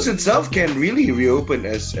 Lulu's itself can really reopen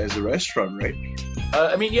as a restaurant, right?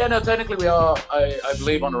 I mean, yeah, no, technically we are, I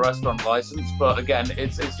believe, on a restaurant license, but again,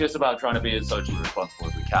 it's just about trying to be as socially responsible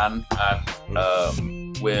as we can, and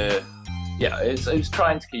it's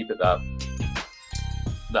trying to keep it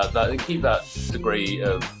keep that degree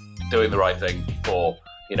of doing the right thing for,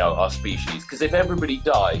 you know, our species. Because if everybody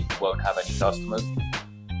died, we won't have any customers.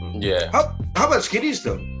 Yeah. How about Skinny's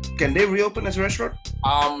though? Can they reopen as a restaurant?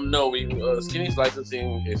 No, we Skinny's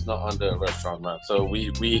licensing is not under a restaurant, man. So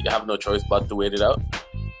we have no choice but to wait it out.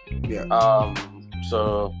 Yeah.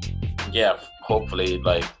 So yeah, hopefully,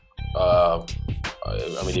 like, I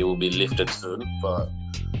mean, it will be lifted soon. But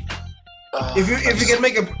if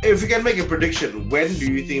you can make a prediction, when do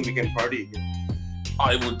you think we can party again?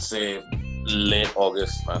 I would say late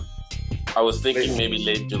August, man. I was thinking maybe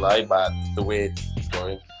late July, but the way it's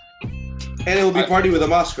going. And it will be party with a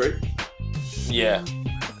mask, right? Yeah.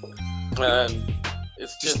 And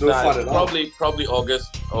it's just no that. fun at all. Probably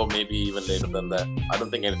August or maybe even later than that. I don't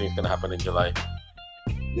think anything's gonna happen in July.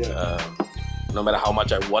 Yeah. No matter how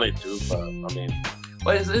much I want it to, but I mean.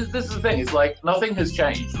 Well, this is the thing. It's like nothing has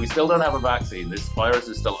changed. We still don't have a vaccine. This virus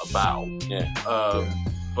is still about. Yeah.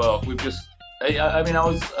 But we've just. I mean,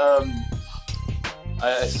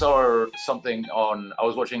 I saw something on. I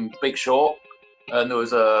was watching Big Short, and there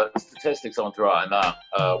was a statistic someone threw out in that,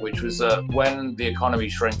 which was when the economy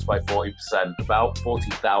shrinks by 40%, about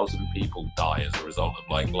 40,000 people die as a result of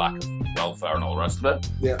like lack of welfare and all the rest of it.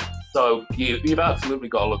 Yeah. So you've absolutely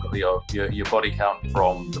got to look at your body count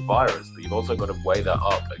from the virus, but you've also got to weigh that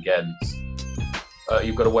up against.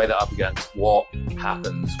 What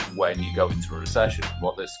happens when you go into a recession.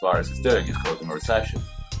 What this virus is doing is causing a recession,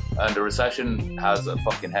 and a recession has a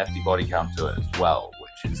fucking hefty body count to it as well,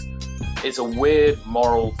 which is. It's a weird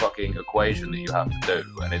moral fucking equation that you have to do,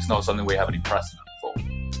 and it's not something we have any precedent for.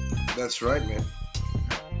 That's right, man.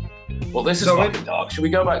 Well, this is fucking dark. Should we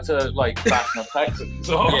go back to, like, bashing up Texans?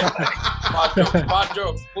 Oh, Yeah. Bad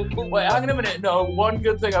jokes. Wait, hang on a minute. No, one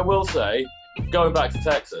good thing I will say, going back to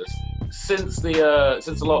Texas, since the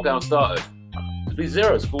lockdown started, there's been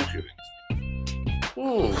 0 school shootings.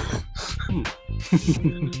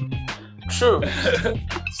 True.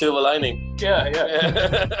 Silver lining.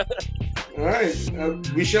 Yeah. All right,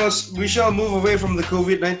 we shall move away from the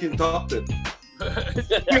COVID-19 top then.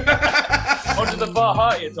 Onto the far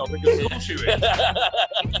higher topic of school shooting.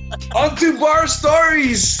 Onto bar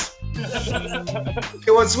stories.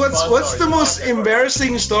 Okay, what's the most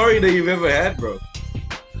embarrassing story that you've ever had, bro?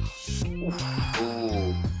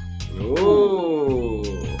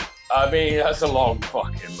 Ooh. I mean, that's a long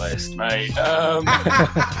fucking list, mate.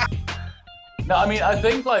 No, I mean, I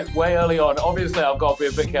think like way early on, obviously I've got to be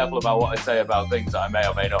a bit careful about what I say about things that I may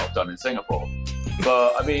or may not have done in Singapore.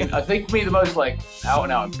 But I mean, I think for me the most like out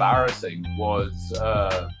and out embarrassing was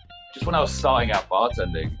just when I was starting out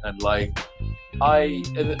bartending, and like I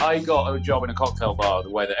got a job in a cocktail bar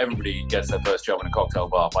the way that everybody gets their first job in a cocktail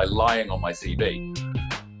bar, by lying on my CV.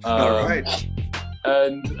 All right.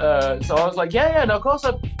 And so I was like, no, of course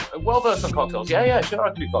I'm well versed on cocktails. Yeah, sure,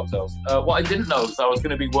 I can do cocktails. What I didn't know was I was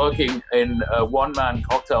going to be working in a one-man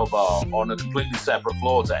cocktail bar on a completely separate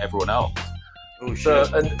floor to everyone else. Oh shit.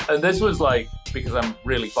 So, and this was like, because I'm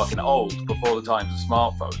really fucking old, before the times of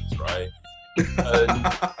smartphones, right? And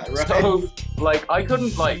Right. so, like, I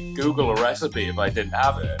couldn't, like, Google a recipe if I didn't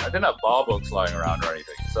have it. I didn't have bar books lying around or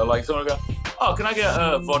anything. So, like, someone would go, oh, can I get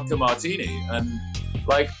a vodka martini? And,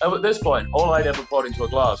 like, at this point, all I'd ever poured into a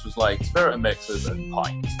glass was, like, spirit mixers and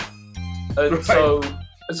pints. And Right. so,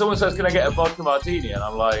 and someone says, can I get a vodka martini? And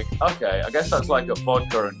I'm like, okay, I guess that's like a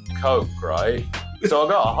vodka and Coke, right? So I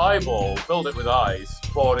got a highball, filled it with ice,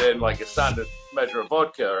 poured in, like, a standard measure of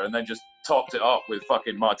vodka, and then just topped it up with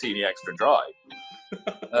fucking martini extra dry.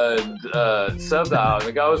 And served that out, and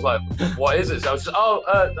the guy was like, what is it? So I was just,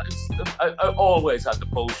 I always had the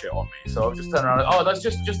bullshit on me, so I was just turning around, oh, that's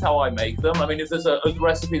just how I make them. I mean, if there's a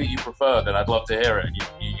recipe that you prefer, then I'd love to hear it, and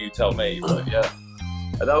you tell me. But yeah,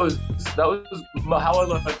 and that was how I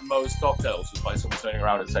learned most cocktails, was by someone turning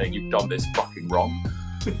around and saying, you've done this fucking wrong.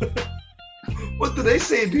 What do they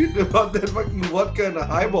say, dude, about that fucking vodka and a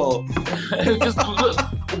highball? Just look,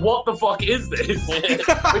 what the fuck is this? Which is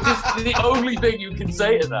the only thing you can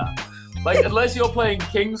say to that. Like, unless you're playing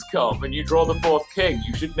King's Cup and you draw the fourth king,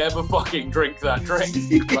 you should never fucking drink that drink.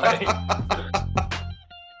 Like,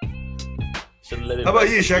 How about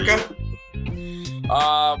you, Shaka?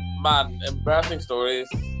 Man, embarrassing stories,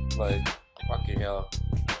 like, fucking hell.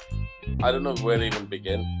 I don't know where to even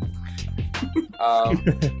begin.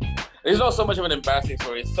 It's not so much of an embarrassing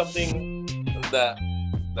story. It's something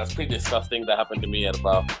that's pretty disgusting that happened to me at a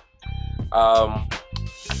bar.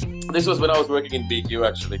 This was when I was working in BQ,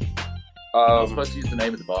 actually. I'm supposed to use the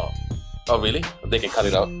name of the bar. Oh, really? They can cut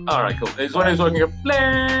it out. All right, cool. It's when I was working at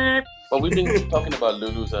Bleep. Well, we've been talking about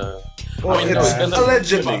Lulu's. Well, I mean, it's no,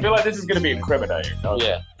 allegedly. I feel like this is going to be incriminating.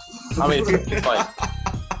 Yeah. I mean, it's fine.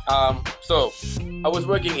 So, I was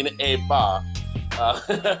working in a bar.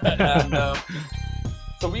 And,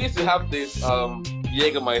 so we used to have these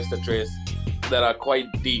Jägermeister trays that are quite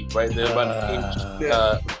deep, right? They're about an inch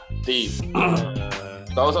deep.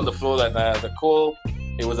 So I was on the floor that night. I was like, cool.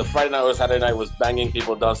 It was a Friday night or Saturday night. I was banging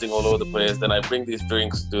people, dancing all over the place. Then I bring these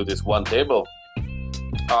drinks to this one table.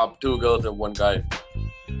 2 girls and 1 guy.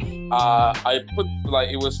 I put,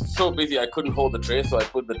 it was so busy I couldn't hold the tray, so I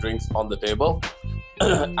put the drinks on the table.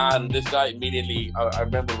 And this guy immediately, I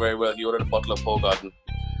remember very well, he ordered a bottle of Hoegaarden.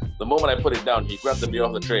 The moment I put it down, he grabbed the beer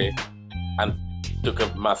off the tray and took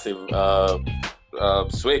a massive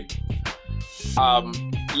swig.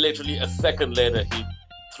 Literally a second later, he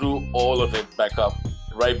threw all of it back up,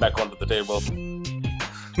 right back onto the table.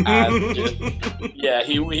 And just, yeah,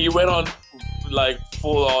 he went on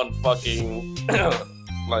full on fucking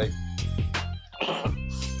like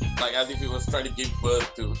as if he was trying to give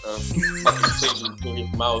birth to fucking thing in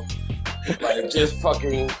his mouth, just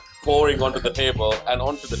fucking pouring onto the table and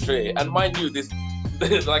onto the tray. And mind you, this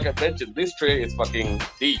like I mentioned, this tray is fucking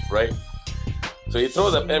deep, right? So he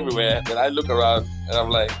throws up everywhere. Then I look around and I'm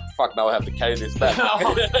like, fuck, now I have to carry this back.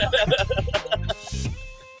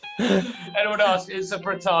 Anyone else? It's a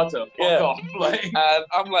frittata. Yeah. And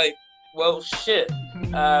I'm like, well, shit.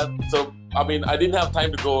 So, I mean, I didn't have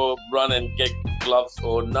time to go run and get gloves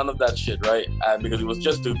or none of that shit, right? Because it was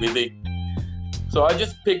just too busy. So I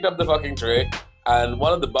just picked up the fucking tray, and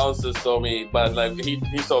one of the bouncers saw me, but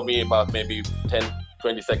he saw me about maybe 10,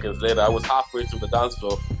 20 seconds later. I was halfway through the dance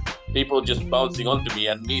floor. People just bouncing onto me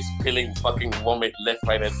and me spilling fucking vomit left,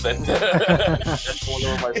 right, and center all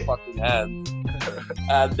over my fucking hands.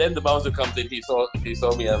 And then the bouncer comes in. He saw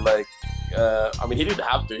me and I mean, he didn't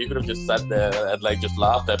have to. He could have just sat there and just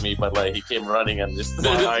laughed at me. But he came running and just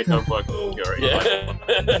I don't fucking care. Yeah.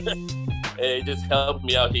 He just helped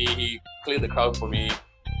me out. He cleared the crowd for me.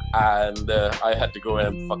 And I had to go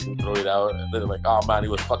and fucking throw it out. And they're like, oh man, it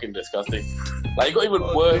was fucking disgusting. It got even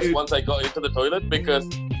worse once I got into the toilet, because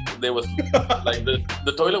there was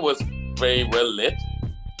the toilet was very well lit.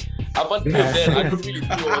 Up until then, I couldn't really see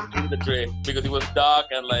what was in the tray because it was dark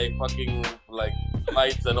and fucking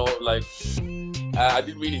lights and all. I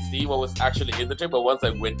didn't really see what was actually in the tray. But once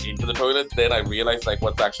I went into the toilet, then I realized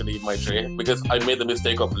what's actually in my tray, because I made the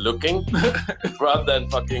mistake of looking rather than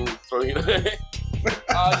fucking throwing it away.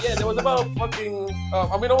 Yeah, there was about fucking,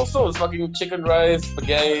 all sorts, fucking chicken rice,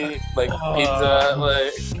 spaghetti, pizza,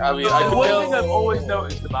 I mean, I could one tell. thing I've always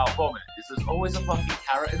noticed about vomit is there's always a fucking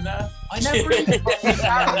carrot in there. I never eat fucking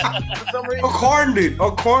carrot for some reason. Or corn, dude.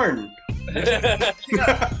 Or corn. Yeah,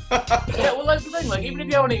 well, that's the thing. Even if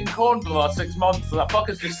you haven't eaten corn for the last 6 months, that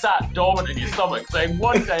fucker's just sat dormant in your stomach, saying,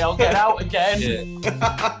 one day I'll get out again. Yeah.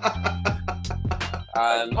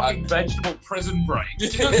 And fucking vegetable prison break,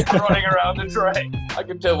 just running around the tray. I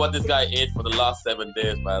could tell what this guy ate for the last 7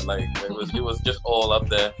 days, man. It was just all up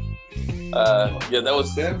there. Yeah, that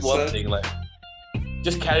was one thing.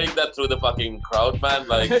 Just carrying that through the fucking crowd, man.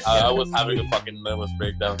 I was having a fucking nervous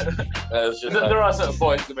breakdown. It's just, there are certain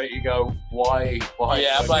points that make you go, why?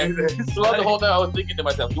 Yeah, I'm throughout the whole time I was thinking to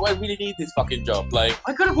myself, do I really need this fucking job? I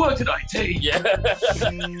could have worked in IT. Yeah.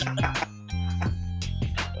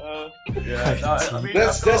 Yeah, I mean,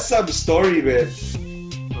 that's some story, man.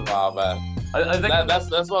 Wow, man. I think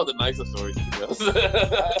that's one of the nicer stories, to be honest.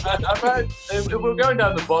 I've heard, if we're going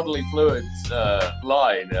down the bodily fluids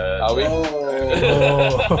line, are we?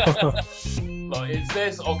 It's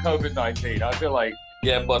this or COVID-19. I feel like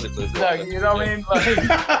bodily fluids. you know what I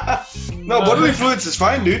mean? No, bodily fluids is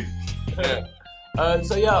fine, dude. Yeah.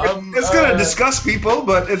 So yeah, it's gonna disgust people,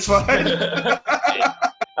 but it's fine.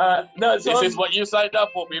 No, so this is what you signed up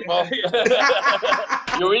for, people.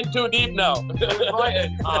 You're in too deep now.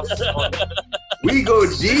 We go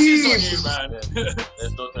deep. This is on you, man.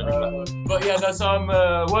 There's no turning back. But yeah, no, so I'm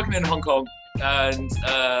working in Hong Kong, and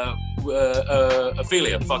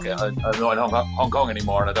Ophelia, fuck it, I'm not in Hong Kong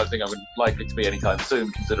anymore, and I don't think I'm likely to be anytime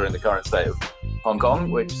soon, considering the current state of Hong Kong,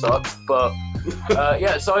 which sucks. But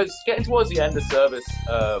yeah, so it's getting towards the end of service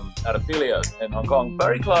at Ophelia in Hong Kong.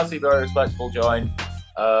 Very classy, very respectable joint.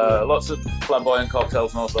 Lots of flamboyant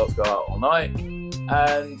cocktails and all sorts go out all night.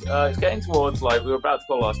 And it's getting towards, we were about to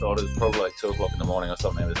call last orders, probably 2 o'clock in the morning or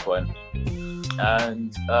something at this point.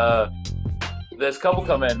 And there's a couple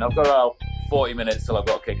come in. I've got about 40 minutes till I've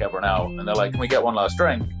got to kick everyone out. And they're like, can we get one last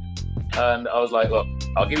drink? And I was like, look,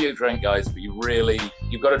 I'll give you a drink, guys, but you've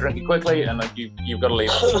got to drink it quickly, and you've got to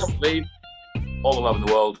leave. Leave. All the love in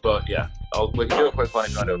the world, but yeah, we can do a quick one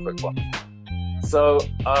if you want to do a quick one. So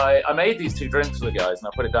I made these 2 drinks for the guys, and I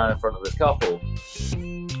put it down in front of this couple,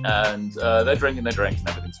 and they're drinking their drinks, and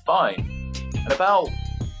everything's fine. And about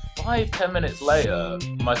 5-10 minutes later,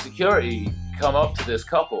 my security come up to this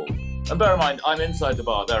couple, and bear in mind, I'm inside the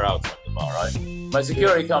bar, they're outside the bar, right? My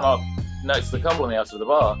security come up next to the couple on the outside of the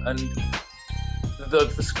bar, and the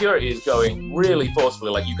security is going really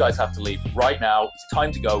forcefully, like, you guys have to leave right now, it's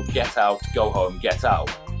time to go, get out, go home, get out.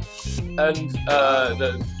 And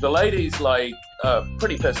the lady's like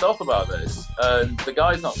pretty pissed off about this, and the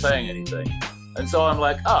guy's not saying anything. And so I'm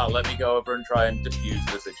like, let me go over and try and diffuse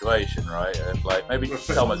the situation, right? And like maybe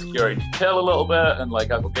tell my security to chill a little bit, and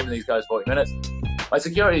like I've given these guys 40 minutes. My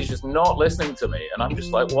security is just not listening to me, and I'm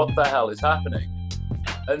just like, what the hell is happening?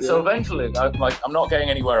 And so eventually, I'm like, I'm not getting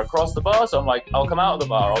anywhere across the bar, so I'm like, I'll come out of the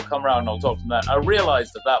bar, I'll come around and I'll talk to them then. I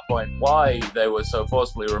realized at that point why they were so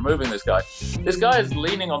forcefully removing this guy. This guy is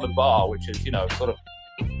leaning on the bar, which is, sort of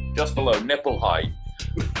just below nipple height.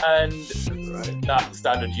 And that's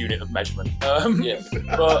standard unit of measurement.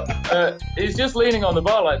 But he's just leaning on the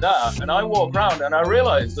bar like that, and I walk around and I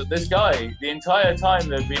realize that this guy, the entire time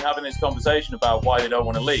they've been having this conversation about why they don't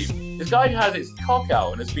want to leave, this guy has his cock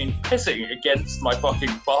out and has been pissing against my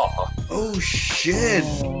fucking bar. Oh shit!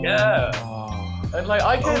 Yeah. And like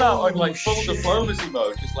I came out on like full diplomacy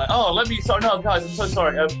mode, just like, no guys, I'm so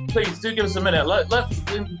sorry. Please do give us a minute. Let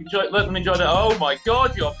them enjoy it. Oh my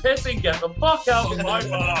god, you're pissing! Get the fuck out of my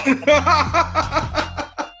bar!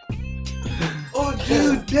 Oh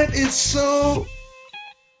dude, that is so.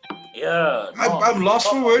 Yeah. I'm lost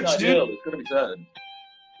for words, dude. It's gonna be sad.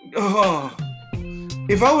 Oh,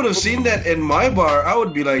 if I would have seen that in my bar, I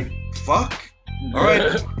would be like, fuck. All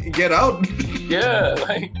right, get out. Yeah,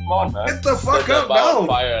 like, come on, man. Get the fuck out now.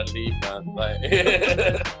 Fire and leave, man. Like,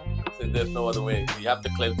 there's no other way. You have to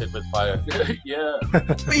cleanse it with fire. Yeah.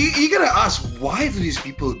 But you gotta ask, why do these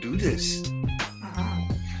people do this?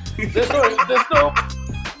 There's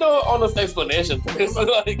no honest explanation. It's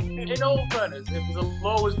like, in all fairness, if the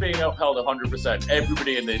law was being upheld 100%,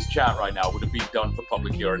 everybody in this chat right now would have been done for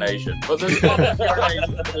public urination. But there's public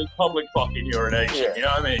urination, there's public fucking urination. Yeah. You know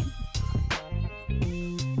what I mean?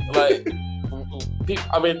 Like,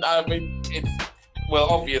 I mean, it's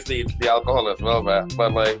obviously it's the alcohol as well, man.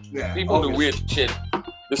 But like, people do weird shit.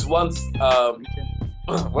 This once,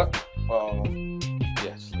 what?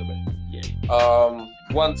 Yes, a little bit. Yeah.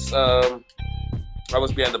 Once, I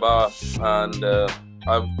was behind the bar, and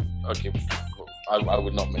I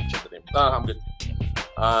would not mention the name. I'm good.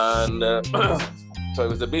 And so it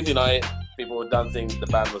was a busy night. People were dancing. The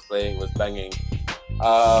band was playing, was banging.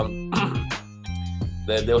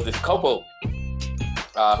 There was this couple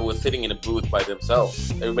who was sitting in a booth by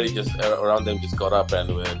themselves. Everybody just around them just got up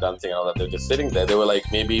and were dancing and all that. They were just sitting there. They were like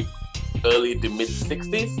maybe early to mid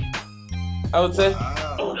 60s, I would say.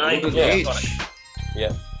 Wow.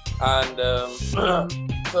 Yeah. And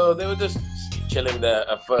so they were just chilling there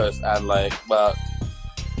at first, and like, but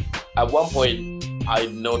at one point I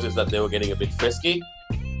noticed that they were getting a bit frisky.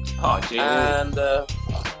 Oh, geez.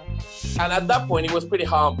 And at that point it was pretty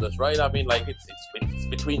harmless, right? I mean, like, it's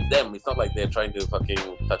between them. It's not like they're trying to fucking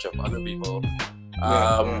touch up other people.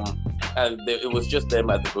 And it was just them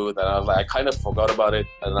at the booth, and I was like, I kind of forgot about it,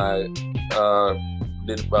 and I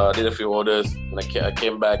did a few orders, and I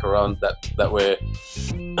came back around that way.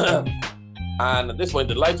 And at this point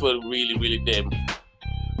the lights were really, really dim,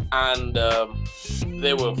 and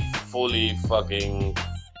they were fully fucking,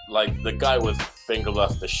 like, the guy was finger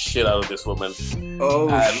blast the shit out of this woman. Oh,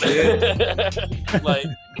 and, shit.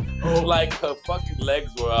 like her fucking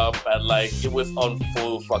legs were up, and like it was on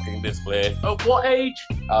full fucking display. At what age?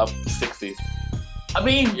 60s. I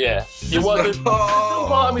mean, yeah, it wasn't. There's no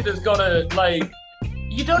part of me that's gonna, like,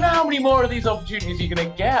 you don't know how many more of these opportunities you're gonna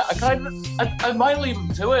get. I might leave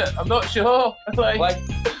them to it. I'm not sure. Like,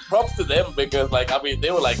 props to them, because like, I mean,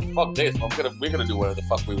 they were like, fuck this, we're gonna do whatever the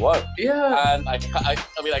fuck we want. Yeah. And I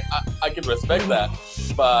mean, like, I can respect that,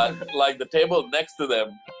 but like the table next to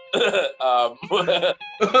them, oh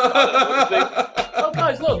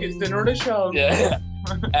guys, look, it's dinner and a show. Yeah.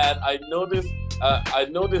 And I noticed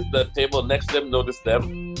the table next to them noticed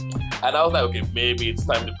them. And I was like, okay, maybe it's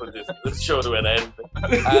time to put this show to an end.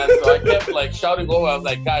 And so I kept like shouting over. I was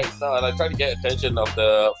like, guys, no. And I tried to get attention of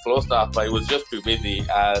the floor staff, but it was just too busy.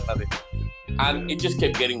 And it just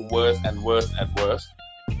kept getting worse and worse and worse.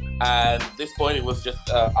 And at this point, it was just,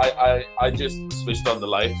 I just switched on the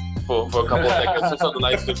lights for a couple of seconds. Switched on the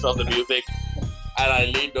lights, switched on the music. And I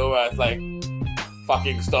leaned over. I was like,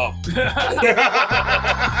 fucking stop.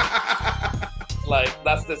 like,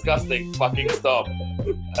 that's disgusting, fucking stop.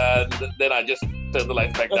 And then I just turned the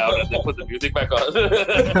lights back down and then put the music back on.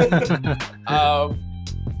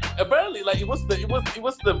 Apparently, like, it was the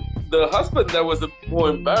husband that was more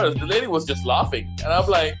embarrassed. The lady was just laughing, and I'm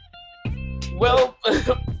like, well,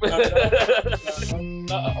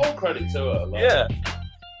 All credit to her. Like, yeah.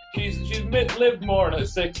 She's lived more in her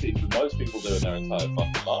 60s than most people do in their entire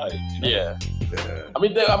fucking lives. You know? Yeah. Yeah.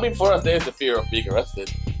 I mean, for us, there's the fear of being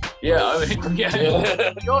arrested. Yeah, I mean, yeah.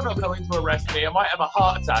 You're not going to arrest me. I might have a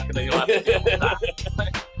heart attack and then you'll have to deal with that.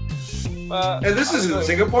 And this is in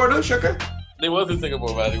Singapore, though, Shaka? It was in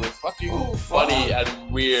Singapore, man. It was fucking funny and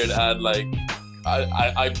weird, and like,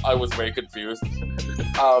 I was very confused.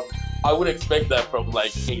 I would expect that from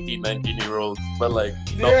like 18, 19-year-olds, but like,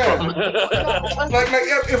 not from. like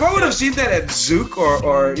if I would have seen that at Zouk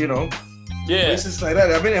or you know, Yeah. places like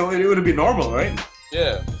that, I mean, it would have been normal, right?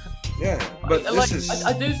 Yeah. Yeah, but like, this is.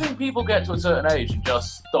 I do think people get to a certain age and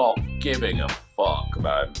just stop giving a fuck,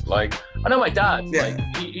 man. Like, I know my dad, Yeah. like,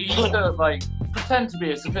 he used to, like, pretend to be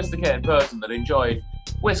a sophisticated person that enjoyed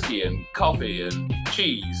whiskey and coffee and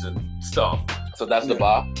cheese and stuff. So that's the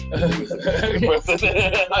bar.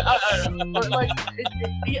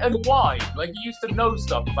 And wine. Like, he used to know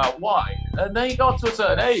stuff about wine. And then he got to a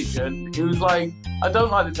certain age and he was like, I don't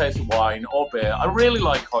like the taste of wine or beer. I really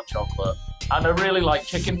like hot chocolate. And I really like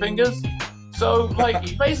chicken fingers. So, like,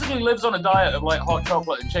 he basically lives on a diet of, like, hot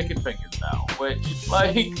chocolate and chicken fingers now. Which,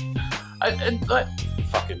 like,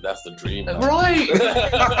 Fucking, that's the dream. Man. right!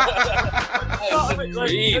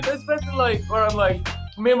 Dream. Especially, like, where I'm like,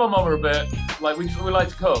 me and my mum are a bit, like, we like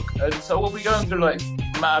to cook. And so we'll be going through, like,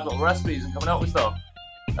 mad little recipes and coming up with stuff.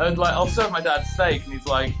 And, like, I'll serve my dad steak, and he's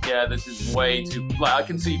like, yeah, this is way too... Like, I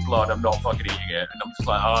can see blood, I'm not fucking eating it. And I'm just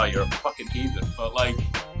like, oh, you're a fucking heathen. But, like,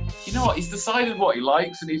 you know what? He's decided what he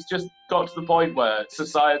likes, and he's just got to the point where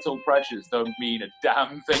societal pressures don't mean a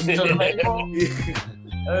damn thing to him anymore.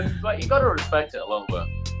 And, like, you gotta respect it a little bit.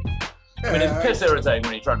 I mean, it's piss irritating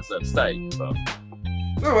when you're trying to serve steak, but...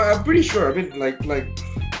 No, I'm pretty sure. I mean, like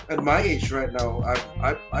at my age right now,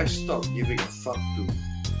 I stopped giving a fuck to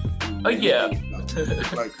yeah.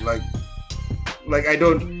 like I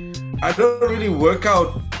don't really work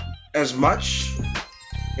out as much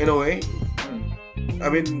in a way. I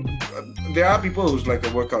mean, there are people who's like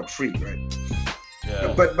a workout freak, right?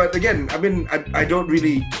 Yeah. But again, I mean, I don't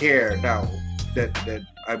really care now that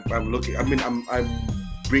I'm looking. I mean, I'm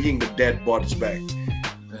bringing the dead bodies back.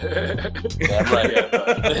 Damn right.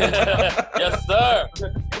 Yes, sir.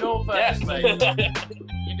 In all fairness, mate,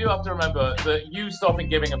 you do have to remember that you stopping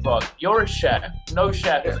giving a fuck. You're a chef. No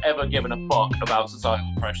chef has ever given a fuck about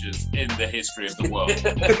societal pressures in the history of the world.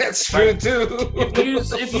 That's true too.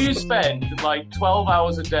 If you spend like 12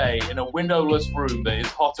 hours a day in a windowless room that is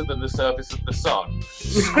hotter than the surface of the sun,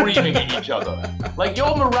 screaming at each other, like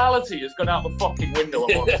your morality has gone out the fucking window a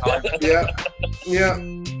long time. Yeah.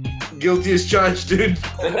 Guilty as charged, dude.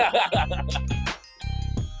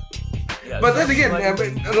 Yeah, But then again, like, I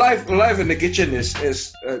mean, life in the kitchen is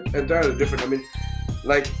entirely different. I mean,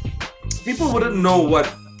 like, people wouldn't know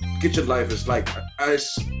what kitchen life is like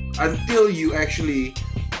until you actually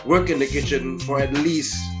work in the kitchen for at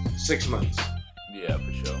least 6 months. yeah,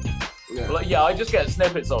 for sure. Yeah. Well, yeah, I just get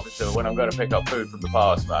snippets of it too when I'm going to pick up food from the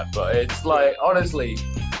past, man. But it's like, honestly,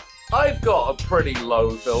 I've got a pretty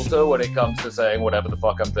low filter when it comes to saying whatever the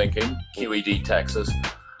fuck I'm thinking. QED Texas.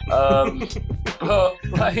 But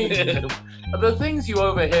like, the things you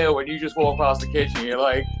overhear when you just walk past the kitchen, you're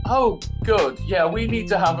like, oh, good. Yeah, we need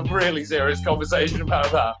to have a really serious conversation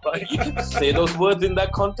about that. Like, Say those words in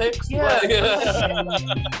that context? yeah.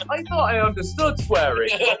 I thought I understood swearing.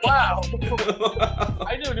 But wow.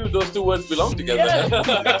 I never knew those two words belong together. Yeah.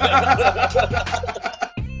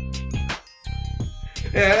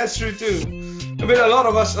 Yeah, that's true too. I mean, a lot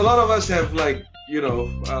of us have, like, you know,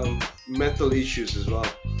 mental issues as well.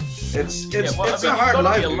 It's a hard you've got to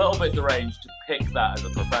life. be a dude. little bit deranged to pick that as a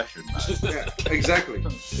profession, man. Yeah, exactly.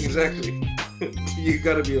 You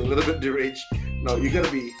gotta be a little bit deranged. No, you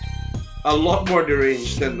gotta be a lot more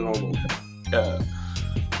deranged than normal. Yeah.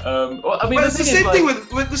 Well, I mean, But it's the thing is, same thing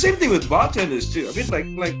with the same thing with bartenders too. I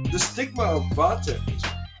mean, like the stigma of bartenders.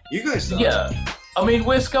 You guys are. Yeah. I mean,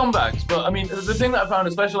 we're scumbags, but I mean, the thing that I found,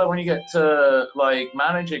 especially when you get to like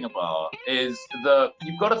managing a bar, is that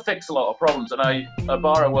you've got to fix a lot of problems. And a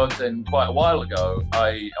bar I worked in quite a while ago,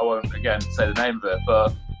 I won't again say the name of it,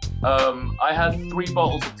 but I had 3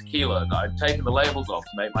 bottles of tequila that I'd taken the labels off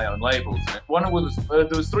to make my own labels. And one was there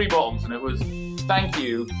was 3 bottles, and it was thank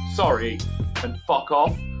you, sorry, and fuck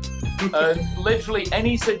off. And literally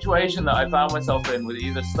any situation that I found myself in with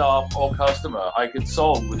either staff or customer, I could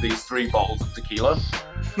solve with these 3 bottles of tequila.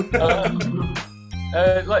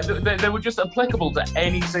 Like they were just applicable to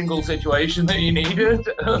any single situation that you needed.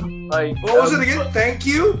 Like, What was it again? Thank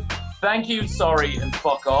you. Thank you, sorry, and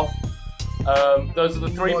fuck off. Those are the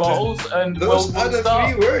three bottles, and Those we'll are the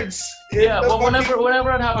start. 3 words. in Yeah, the well, fucking-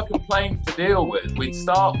 whenever I'd have a complaint to deal with, we'd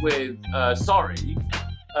start with sorry.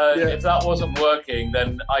 Yeah. If that wasn't working,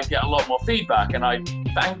 then I'd get a lot more feedback, and I'd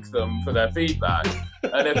thank them for their feedback.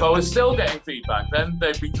 And if I was still getting feedback, then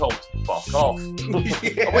they'd be told to fuck off. At which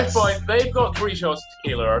Yes. point, they've got 3 shots of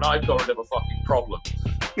tequila, and I've got rid of a fucking problem.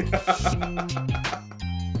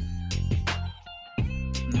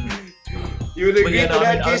 You would But agree yeah, to no,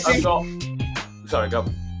 that, I've Casey? got. Sorry, go.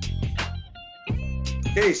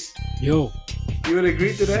 Case, Yo. you would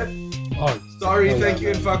agree to that? Oh, Sorry, oh, thank yeah,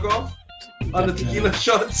 you, and man. fuck off on the Definitely. tequila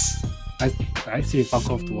shots. I say fuck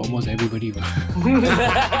off to almost everybody. Bro.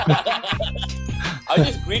 I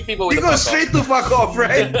just greet people with You a go fuck straight to fuck off,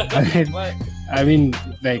 right? I mean,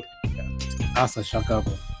 like, ask Ashaka,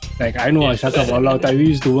 bro. Like, I know Ashaka for a long time. We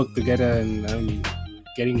used to work together, and I'm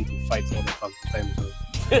getting into fights all the fucking time. So.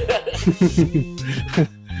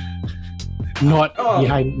 Not Oh.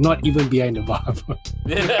 not even behind the bar, bro.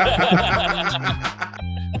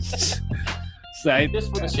 So Just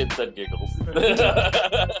for the shits and giggles.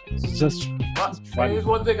 it's just But fun. There's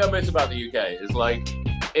one thing I miss about the UK is like,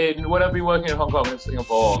 when I've been working in Hong Kong and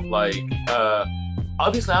Singapore, like,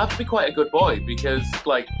 obviously I have to be quite a good boy because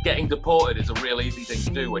like getting deported is a real easy thing to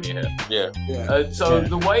do when you're here. Yeah. Yeah. So Yeah.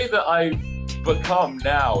 the way that I've become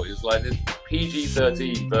now is like this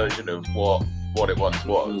PG-13 version of what it once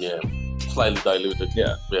was. Yeah. Slightly diluted.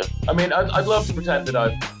 Yeah. Yeah. I mean, I'd love to pretend that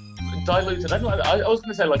I've diluted. I was going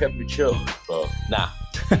to say like I've matured, but Nah,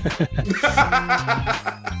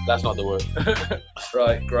 that's not the word.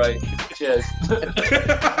 right, great, cheers.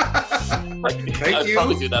 Thank I you.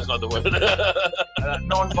 promise you that's not the word.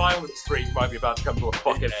 Non-violent streak might be about to come to a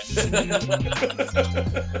fucking end.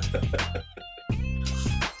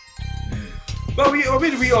 But we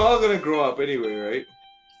all gonna grow up anyway, right?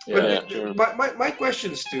 Yeah, But true. my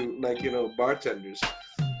questions to bartenders.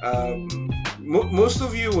 Most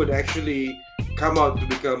of you would actually come out to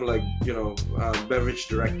become beverage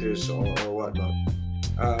directors or whatnot.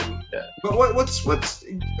 Yeah. But what's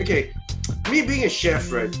okay? Me being a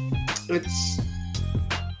chef, right? It's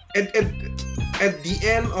at the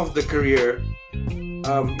end of the career,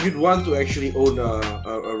 you'd want to actually own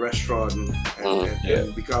a restaurant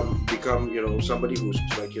and become somebody who's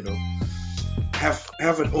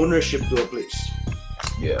have an ownership to a place.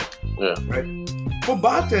 Yeah. Right. For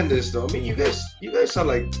bartenders though, I mean you guys are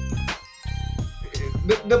like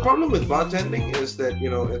the problem with bartending is that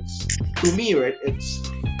it's, to me, right, it's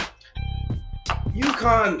you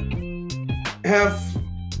can't have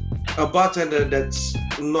a bartender that's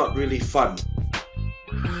not really fun.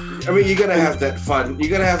 I mean, you're gonna have that fun. You're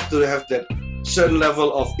gonna have to have that certain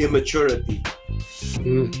level of immaturity.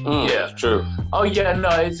 Yeah. True. Oh yeah, no,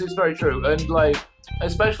 it's very true, and like,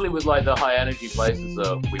 especially with like the high energy places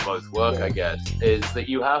that we both work, I guess, is that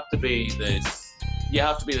you have to be this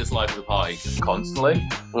life of the party constantly,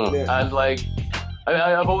 Yeah. and like,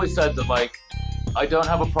 I've always said that like, I don't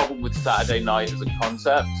have a problem with Saturday night as a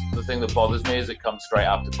concept. The thing that bothers me is it comes straight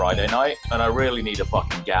after Friday night, and I really need a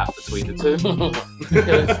fucking gap between the two.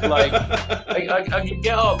 Because like, I can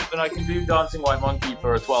get up and I can do Dancing White Monkey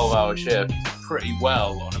for a 12-hour shift pretty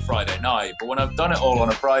well on a Friday night, but when I've done it all on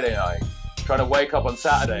a Friday night, trying to wake up on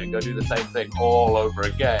Saturday and go do the same thing all over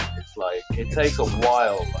again, it's like, it takes a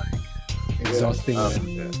while. Like, Exhausting. man.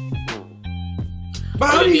 Yeah. But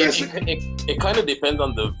how do you guys? It kind of depends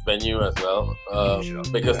on the venue as well,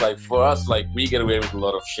 because like for us, like we get away with a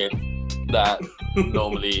lot of shit that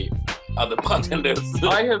normally other bartenders.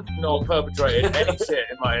 I have not perpetrated any shit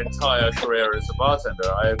in my entire career as a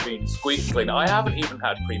bartender. I have been squeaky clean. I haven't even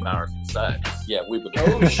had premarital sex. Yeah, we would.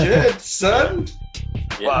 Oh shit, son!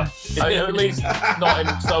 Yeah. At least not in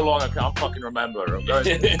so long I can't fucking remember. I'm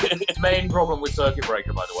going, main problem with Circuit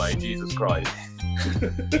Breaker, by the way. Jesus Christ.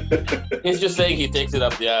 He's just saying he takes it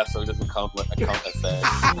up the ass, so it doesn't count as sex.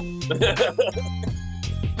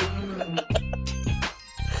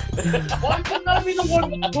 Why couldn't I be the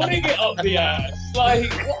one putting it up the ass?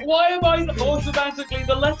 Like, why am I automatically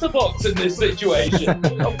the letterbox in this situation?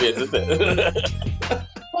 Obvious, isn't it?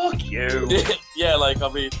 Fuck you. Yeah, like I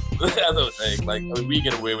mean, as I was saying, like we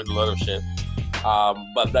get away with a lot of shit,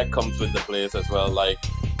 but that comes with the place as well. Like,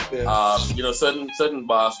 certain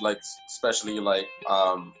bars, like especially like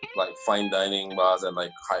fine dining bars and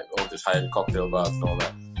like all these high-end cocktail bars and all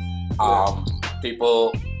that.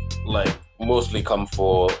 People like mostly come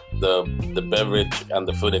for the beverage and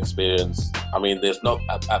the food experience. I mean, there's not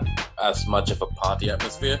as much of a party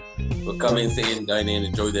atmosphere. We'll come in, sit in, dine in,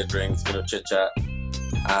 enjoy their drinks, chit chat.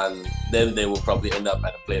 and then they will probably end up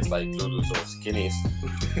at a place like Lulu's or Skinny's.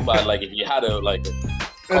 But like if you had a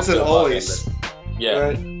That's an always. Yeah.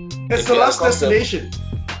 Right? It's If the you had a last cocktail- destination.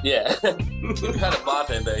 Yeah. If you had a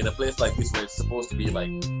bartender in a place like this where it's supposed to be like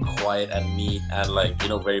quiet and neat and like,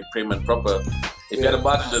 very prim and proper. If you had a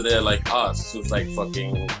bartender there like us who's like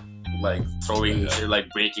fucking like throwing shit, like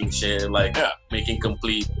breaking shit, like making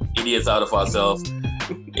complete idiots out of ourselves,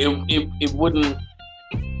 it wouldn't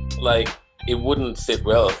it wouldn't sit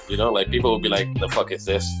well, like people would be like, the fuck is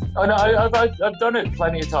this? I know, I've done it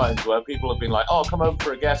plenty of times where people have been like, oh, come over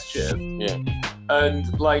for a guest shift. Yeah.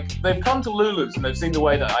 And like they've come to Lulu's and they've seen the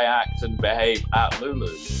way that I act and behave at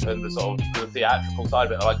Lulu's and the sort of the theatrical side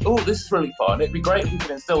of it. They're like, oh, this is really fun. It'd be great if we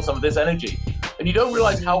could instill some of this energy. And you don't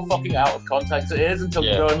realize how fucking out of context it is until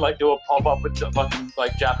you go and like do a pop-up with the fucking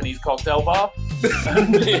like Japanese cocktail bar.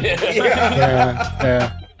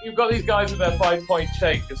 Yeah. You've got these guys with their 5-point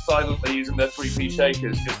shake just silently using their 3P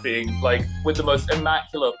shakers, just being like with the most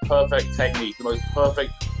immaculate, perfect technique, the most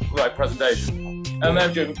perfect like presentation. And they're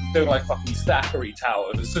doing like fucking stackery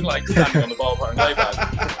towers and like standing on the bar and layback.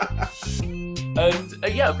 And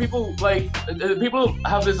people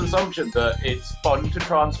have this assumption that it's fun to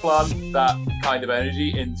transplant that kind of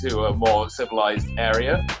energy into a more civilized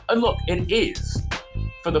area. And look, it is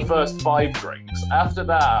for the first 5 drinks. After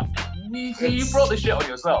that, you brought this shit on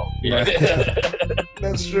yourself. Yeah.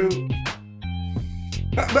 That's true.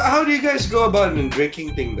 But how do you guys go about the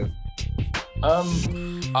drinking thing then?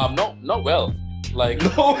 Not well. Like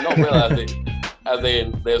No. not well as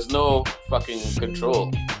in there's no fucking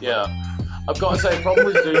control. Yeah. I've got to say, problem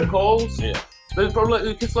with Zoom calls. Yeah. There's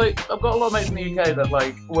probably because like I've got a lot of mates in the UK that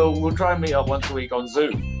like we'll try and meet up once a week on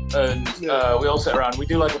Zoom, and we all sit around. We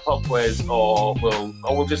do like a pub quiz, or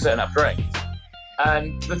we'll just sit and have drinks.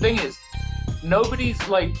 And the thing is, nobody's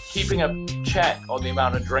like keeping a check on the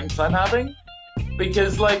amount of drinks I'm having,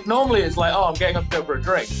 because like normally it's like, oh, I'm getting up to go for a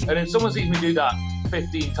drink, and if someone sees me do that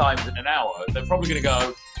 15 times in an hour, they're probably gonna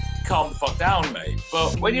go, calm the fuck down, mate.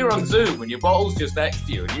 But when you're on Zoom and your bottle's just next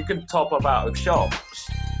to you and you can top up out of shots,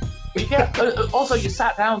 you get also you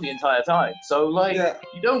sat down the entire time, so like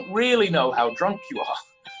you don't really know how drunk you are.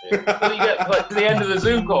 So you get like to the end of the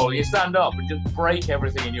Zoom call, you stand up and just break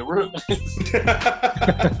everything in your room.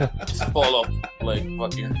 Just fall off like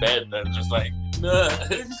fucking bed and just like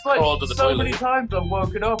It's just like crawl to the so toilet. many times I've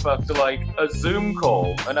woken up after like a Zoom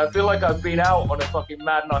call and I feel like I've been out on a fucking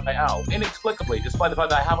mad night out inexplicably, despite the fact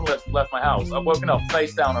that I haven't left my house. I've woken up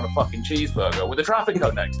face down on a fucking cheeseburger with a traffic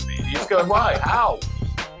cone next to me. You're just going, why? How?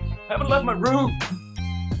 I haven't left my room.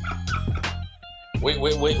 Were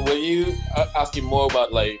you asking more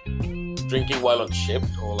about like drinking while on shift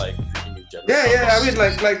or like drinking in general? Yeah. I mean,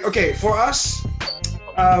 like okay, for us,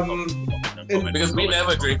 Because we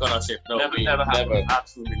never drink on our shift. No, we never have.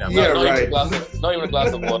 Absolutely never. Yeah, not right. Not even a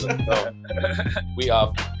glass of water. No. We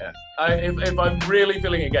are. If I'm really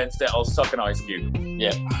feeling against it, I'll suck an ice cube.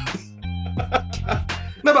 Yeah.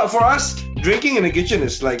 No, but for us, drinking in the kitchen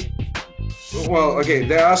is like, well, okay,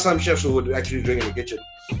 there are some chefs who would actually drink in the kitchen.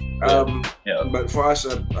 But for us,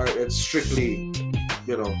 it's strictly,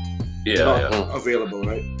 not available,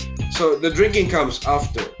 right? So the drinking comes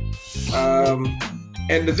after.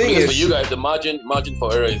 And the thing Because is, for you guys, the margin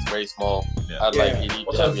for error is very small. And like you need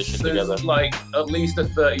to have your shit together. There's like at least a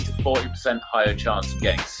 30 to 40% higher chance of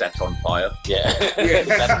getting set on fire. Yeah.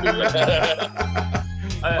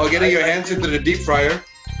 Or getting your hands into the deep fryer.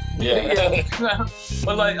 Yeah.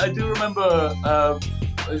 But like I do remember,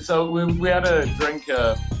 so we had a drink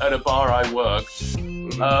at a bar I worked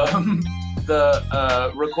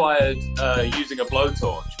that required using a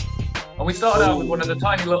blowtorch. And we started out with one of the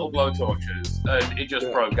tiny little blowtorches, and it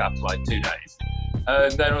just broke after like 2 days.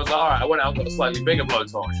 And then I was like, all right, I went out and got a slightly bigger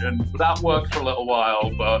blowtorch, and that worked for a little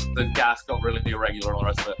while, but the gas got really irregular and all the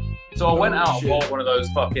rest of it. So I went out and bought one of those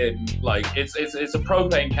fucking, like, it's a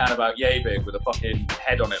propane can about yay big with a fucking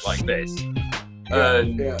head on it like this.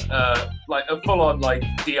 And like a full-on like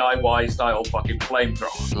DIY style fucking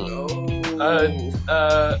flamethrower.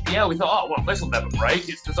 And we thought, oh well, this will never break.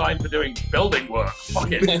 It's designed for doing building work. Fuck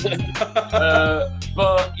it.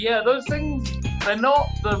 But yeah, those things, they're not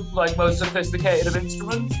the like most sophisticated of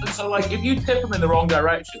instruments. And so like if you tip them in the wrong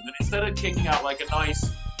direction, then instead of kicking out like a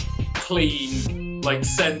nice, clean, like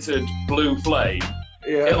centered blue flame,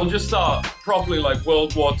 it'll just start properly like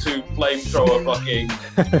World War II flamethrower fucking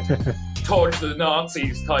torch the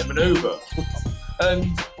Nazis type maneuver. And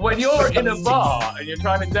when you're in a bar and you're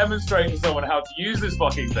trying to demonstrate to someone how to use this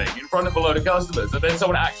fucking thing in front of a load of customers, and then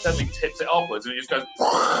someone accidentally tips it upwards and it just goes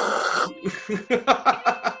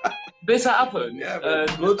This happened. Yeah, A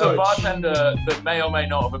blowtorch. bartender that may or may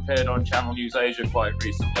not have appeared on Channel News Asia quite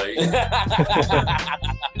recently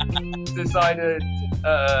decided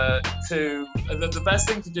the best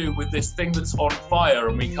thing to do with this thing that's on fire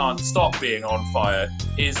and we can't stop being on fire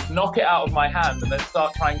is knock it out of my hand and then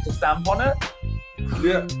start trying to stamp on it.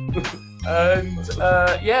 Yeah. And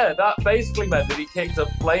that basically meant that he kicked a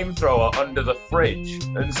flamethrower under the fridge.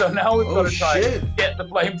 And so now we've got to try and get the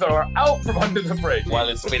flamethrower out from under the fridge. While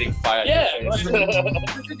it's spitting fire. Yeah, it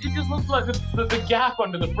just looks like the gap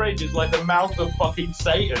under the fridge is like the mouth of fucking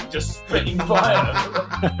Satan just spitting fire.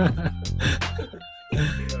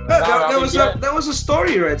 That was a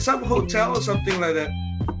story, right? Some hotel or something like that.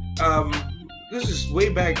 This is way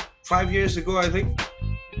back 5 years ago, I think.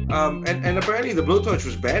 And apparently the blowtorch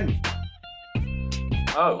was banned.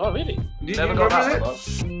 Oh, really? Did never you got remember that that?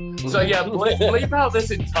 one. So yeah, bleep out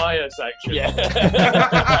this entire section. Yeah.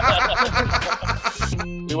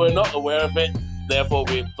 We were not aware of it, therefore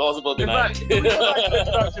we plausible denied.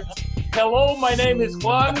 Hello, my name is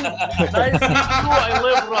Juan. Nice to meet you. I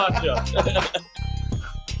live Raja.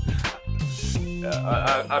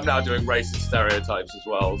 Yeah, I'm now doing racist stereotypes as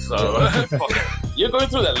well, so You're going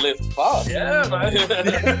through that list fast. yeah, man.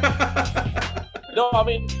 No, I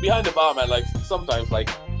mean behind the bar, man. Like sometimes, like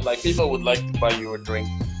people would like to buy you a drink,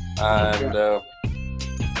 and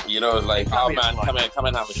like, oh man, come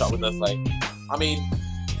and have a shot with us. Like, I mean,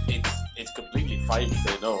 it's completely fine to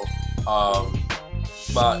say no.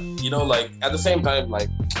 But like at the same time, like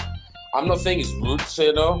I'm not saying it's rude to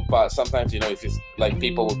say no, but sometimes if it's like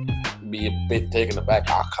people would be a bit taken aback.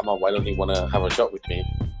 Come on, why don't you want to have a shot with me?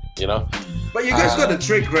 But you guys got a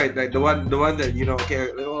trick, right? Like the one that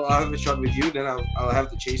okay, well, I'll have a shot with you, then I'll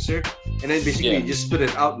have the chaser, and then basically you just spit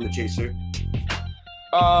it out in the chaser.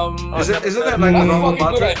 Isn't that like a normal that's a good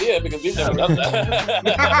bar trick? idea because we've never done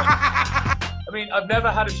that. I mean, I've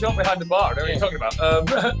never had a shot behind the bar. I know what you're talking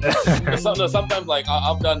about. Sometimes like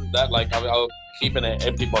I've done that. Like I'll keep an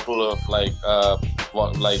empty bottle of like an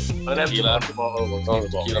empty tequila, bottle,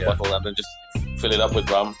 bottle, and then just fill it up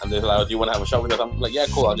with rum. And they're like, "Do you want to have a shot with us?" I'm like, "Yeah,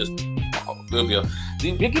 cool. I'll just." We're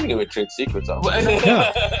giving away trade secrets. You fill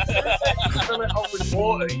it up with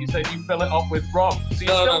water. You said you fill it up with rum. So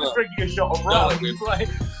you're still drinking a shot of rum. I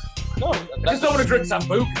just don't want to drink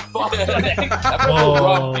Sambuca. Fuck. I put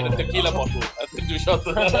rum in a tequila bottle and then do shots.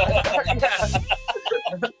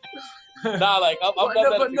 Nah, like I'm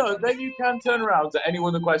no, then you can turn around to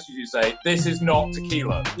anyone that questions you, say, "This is not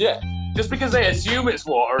tequila." Yeah. Just because they assume it's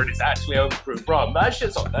water and it's actually overproof rum, that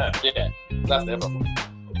shit's on them. Yeah, that's their problem.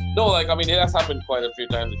 No, like I mean, it has happened quite a few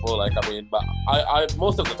times before. Like I mean, but I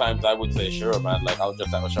most of the times I would say sure, man. Like I'll just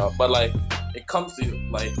have a shot. But like it comes to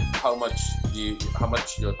like how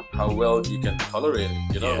well you can tolerate it.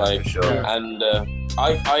 Yeah, like sure. And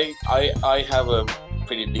I have a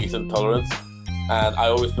pretty decent tolerance, and I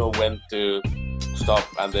always know when to stop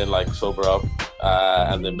and then like sober up,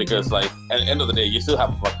 and then because like at the end of the day, you still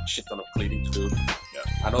have a shit ton of cleaning to do.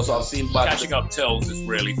 And also I've seen catching up tills is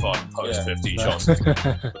really fun post 15 shots.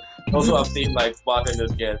 Also I've seen like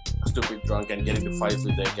bartenders get stupid drunk and get into fights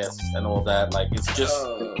with their guests and all that. Like it's just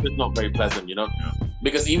not very pleasant,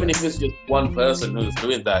 because even if it's just one person who's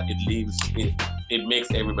doing that, it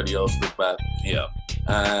makes everybody else look bad. Yeah.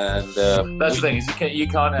 And that's the thing is you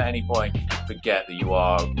can't at any point forget that you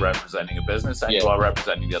are representing a business and you are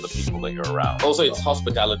representing the other people that you're around. Also, it's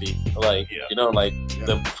hospitality. Like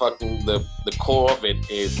the core of it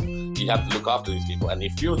is you have to look after these people. And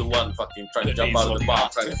if you're the one fucking trying to jump out of the bar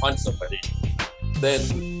trying to find somebody, then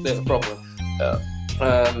there's a problem.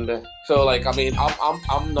 And so, like, I mean,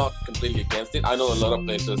 I'm not completely against it. I know a lot of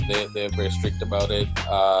places they're very strict about it.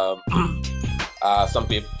 Some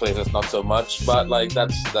places not so much, but like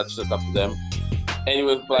that's just up to them.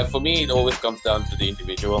 Anyway, like for me, it always comes down to the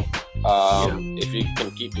individual. If you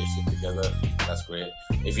can keep your shit together, that's great.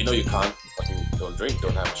 If you know you can't, fucking don't drink,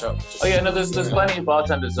 don't have a shot. There's plenty of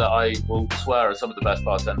bartenders that I will swear are some of the best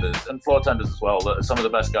bartenders and floor tenders as well. That are some of the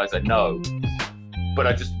best guys I know, but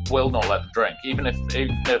I just will not let them drink, even if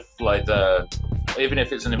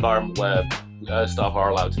it's an environment where staff are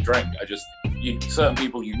allowed to drink. Certain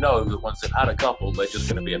people that once they've had a couple, they're just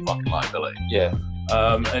going to be a fucking liability. Yeah.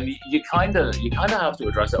 And you kind of have to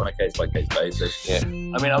address it on a case by case basis. Yeah.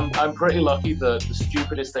 I mean, I'm pretty lucky that the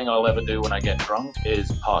stupidest thing I'll ever do when I get drunk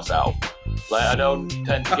is pass out. Like I don't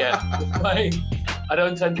tend to get violent. I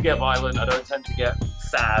don't tend to get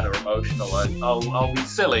sad or emotional. I'll be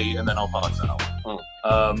silly and then I'll pass out.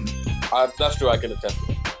 That's true. I can attest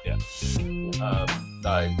to it. Yeah.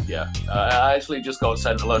 I actually just got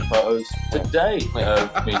sent a load of photos today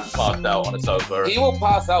of me passed out on a sofa. He will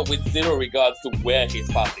pass out with zero regards to where he's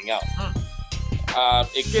passing out.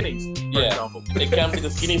 Skinnies, for example. It can be the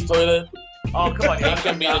Skinny's toilet. Oh, come on. It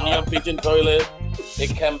can be the Neon Pigeon toilet. It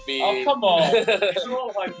can be. Oh, come on. These are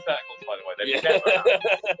all hypotheticals, by the way. They've never happened.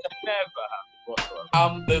 Never happened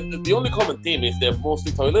whatsoever. The only common theme is they're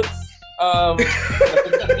mostly toilets.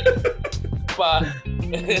 But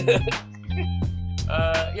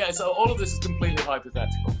yeah, so all of this is completely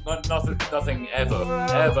hypothetical. Nothing ever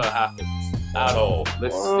happens at all.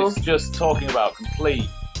 This is just talking about complete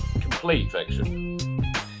fiction.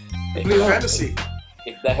 Complete fantasy.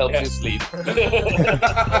 if that helps you sleep. It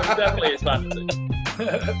definitely is fantasy.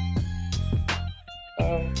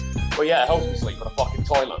 But yeah, it helps me sleep in a fucking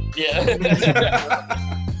toilet. Yeah.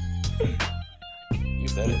 You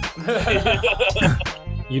said it.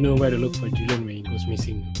 You know where to look for Julian when he goes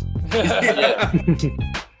missing. Yeah.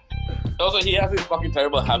 Also, he has this fucking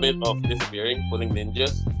terrible habit of disappearing, pulling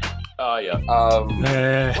ninjas. Oh yeah.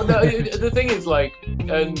 Well, no, the thing is, like,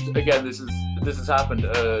 and again, this has happened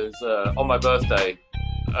as on my birthday,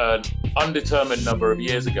 an undetermined number of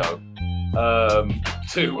years ago.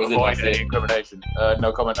 To avoid any incrimination.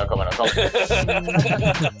 No comment.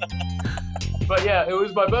 But yeah, it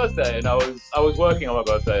was my birthday, and I was working on my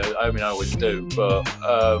birthday. I mean, I always do, but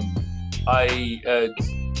I had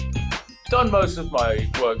done most of my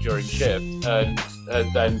work during shift, and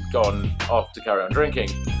had then gone off to carry on drinking,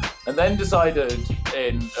 and then decided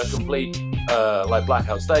in a complete like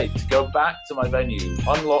blackout state to go back to my venue,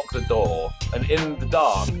 unlock the door, and in the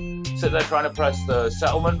dark sit there trying to press the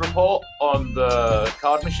settlement report on the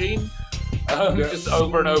card machine, just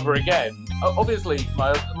over and over again. Obviously,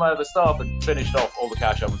 my other staff had finished off all the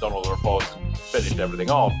cash up and done all the reports and finished everything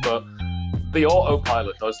off, but the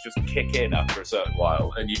autopilot does just kick in after a certain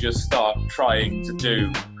while, and you just start trying to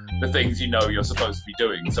do the things you know you're supposed to be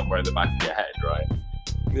doing somewhere in the back of your head, right?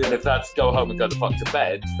 Yeah. And if that's go home and go the fuck to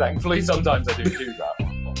bed, thankfully sometimes I do that.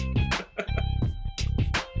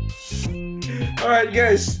 Alright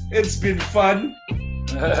guys, it's been fun.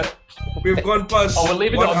 We've gone past we're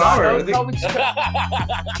leaving 1 on hour. that note.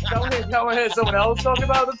 Can we hear someone else talk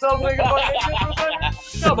about themselves being a fucking idiot for a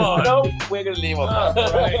second? Come on. No, we're gonna leave on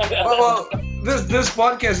that. Right. Well, this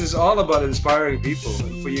podcast is all about inspiring people,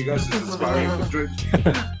 and for you guys it's inspiring to drink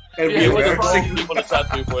and be You were the embarrassing. wrong people to chat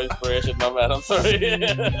to for inspiration, my man. I'm sorry.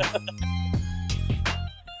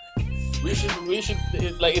 we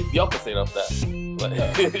should like it's the opposite of that. Like,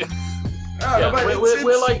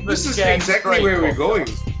 we're like the this is scared exactly straight where we're going.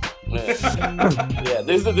 yeah,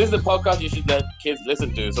 this is the podcast you should let kids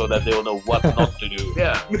listen to so that they will know what not to do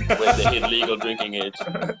Yeah. when they hit legal drinking age.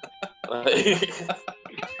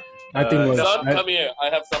 I think it was. Son, come here. I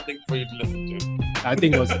have something for you to listen to. I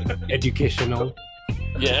think it was educational.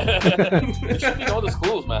 Yeah, it should be in all the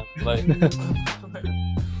schools, man. Like,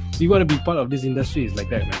 So you want to be part of this industry? It's like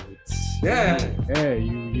that, man. Yeah. Yeah,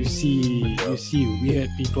 you see weird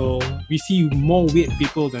people. We see more weird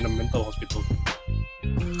people than a mental hospital.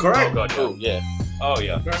 Correct. Oh god, oh yeah. Oh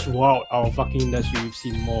yeah. Throughout our fucking industry, we've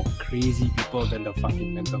seen more crazy people than the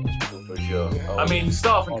fucking mental hospital. For sure. I mean,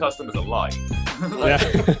 staff and customers alike. Yeah.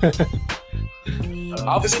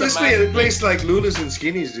 Especially at a place like Lulu's and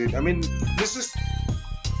Skinny's, dude. I mean, this is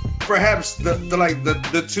perhaps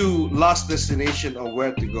the two last destination of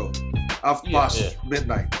where to go past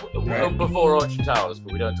midnight. Right. Before Orchard Towers,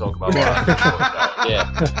 but we don't talk about that.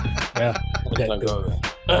 Yeah. Let's not go there.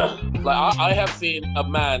 Like I have seen a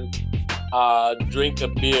man drink a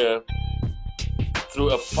beer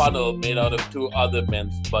through a funnel made out of two other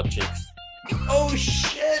men's butt cheeks. Oh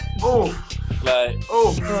shit! Like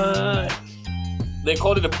they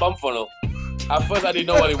called it a bump funnel. At first I didn't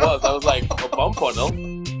know what it was. I was like, a bump funnel?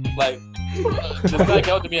 Like this guy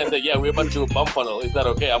came out to me and said, yeah, we're about to do a bump funnel. Is that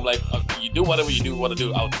okay? I'm like, you do whatever you want to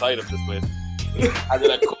do outside of this place. And they're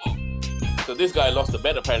like, cool. So this guy lost a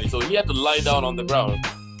bet apparently, so he had to lie down on the ground.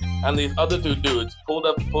 And these other two dudes pulled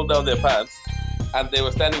down their pants, and they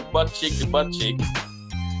were standing butt cheek to butt cheek.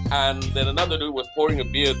 And then another dude was pouring a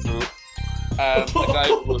beer through, and the guy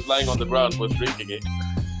who was lying on the ground was drinking it.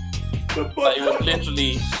 Like, it was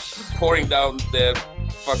literally pouring down their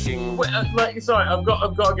fucking. Wait, sorry, I've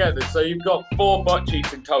got to get this. So you've got 4 butt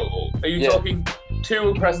cheeks in total. Are you talking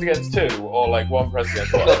 2 pressed against 2, or like 1 pressed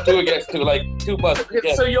against 1? No, 2 against 2, like 2 butts.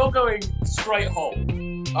 Yeah. So you're going straight hole.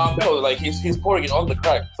 No, like he's pouring it on the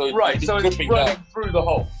crack, so it's it's dripping running down through the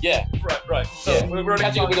hole. Yeah, right. So we're running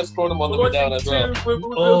catching a bit of scrotum on the way down as well. We'll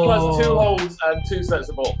plus 2 holes and 2 sets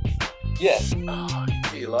of balls. Yeah.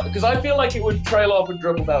 Because I feel like it would trail off and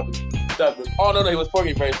dribble down the. Oh no, he was pouring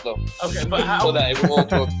it very slow. Okay, but how? So that it will all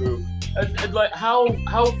go through. And like how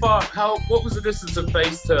far? What was the distance of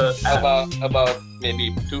face to? About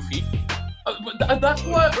maybe 2 feet. That's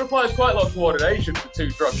why it requires quite a lot of coordination for two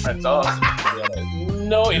drunk men's asses.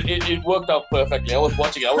 No, it worked out perfectly. I was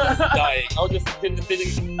watching it. I was just dying. I was just sitting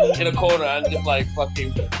in a corner and just like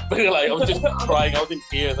fucking, like I was just crying. I was in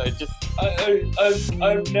tears.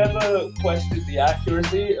 I've never questioned the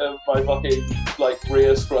accuracy of my fucking like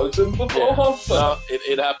rear scrotum before. No,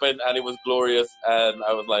 it happened and it was glorious. And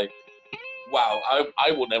I was like, wow,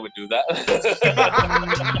 I will never do that.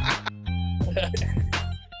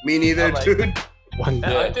 Me neither, I'm like- dude. Dude,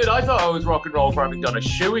 I thought I was rock and roll for having done a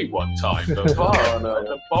shoey one time. But the bomb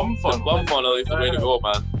The funnel. bum funnel is the way to go,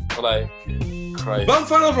 man. But like, Christ. Bum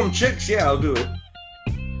funnel from chicks, yeah, I'll do it.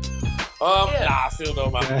 Nah, still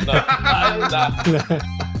no, man. Nah.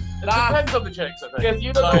 It depends on the chicks, I think. Because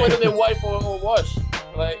you don't know whether they wipe or wash.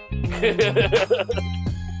 Like,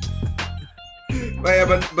 Yeah,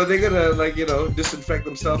 but they're gonna like disinfect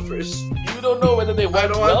themselves first. you don't know whether they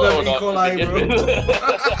wipe don't well want or them not. E. coli,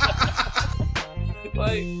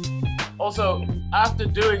 Like, Also, after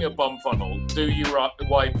doing a bum funnel, do you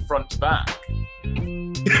wipe front to back?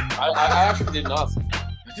 I actually did not.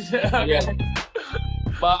 Okay.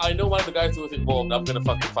 But I know one of the guys who was involved. I'm gonna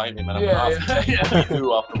fucking find him and I'm gonna ask him what he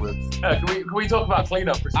do afterwards. Can we talk about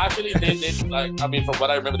cleanup? Actually, they like, I mean, from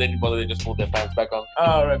what I remember, they didn't bother. They just pulled their pants back on.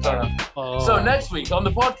 Oh, right, fair enough. So next week on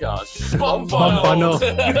the podcast, bum Bum funnel.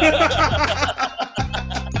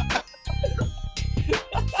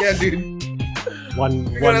 Yeah, dude. We're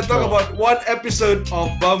We're gonna talk about one episode of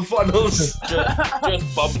bum funnels.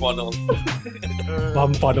 just bum funnels.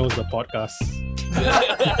 Bum Funnels, the podcast.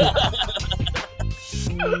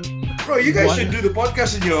 Bro, you guys What? should do the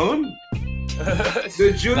podcast on your own.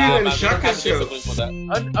 The Julian and man, we don't Shaka have show. discipline for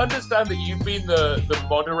that. Understand that you've been the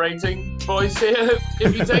moderating voice here.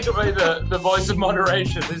 If you take away the voice of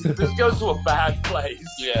moderation, this goes to a bad place.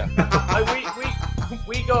 Yeah.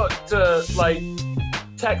 We got like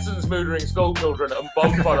Texans murdering school children and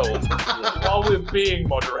bum funnels while we're being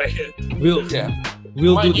moderated. We'll Yeah.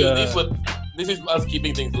 we'll Mind do you, the this is us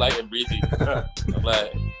keeping things light and breezy.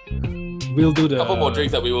 Like, we'll do the a couple more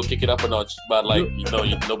drinks that we will kick it up a notch. But like,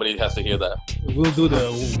 nobody has to hear that. we'll do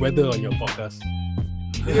the weather on your podcast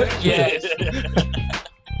Yes.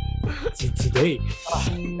 today.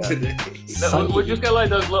 Today. No, we're just got like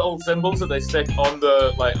those little symbols that they stick on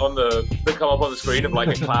the that come up on the screen of like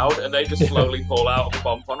a cloud, and they just slowly fall out of the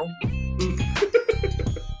bum funnel.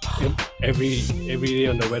 Every day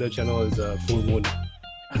on the weather channel is a full moon.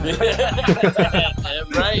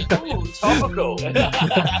 Right. Ooh, topical.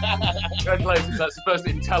 Congratulations, that's the first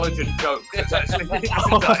intelligent joke that's actually been this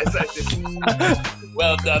entire session.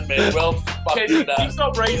 Well done, man. Well fucking Can you done.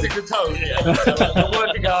 stop raising the tone? Yeah, we're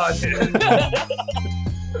working hard here.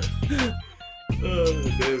 Oh,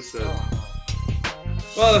 damn, son.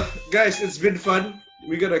 Well, guys, it's been fun.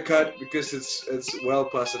 We gotta cut because it's well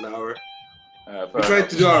past an hour. We tried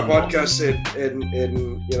to do our podcast in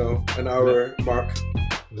an hour mark.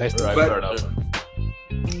 Let's Right, But- fair enough.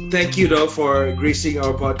 Thank you though for gracing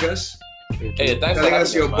our podcast, Hey, thanks for telling having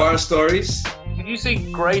us your man. bar stories. Did you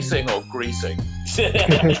see gracing or greasing?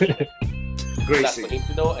 That's for Gracing. him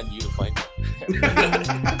to know and you to find.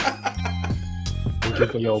 Thank you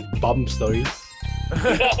for your bum stories.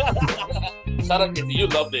 Shut up, Kitty. You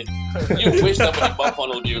loved it. You wish somebody bum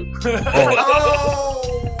funneled you. Oh!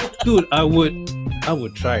 Dude, I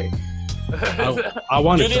would try. I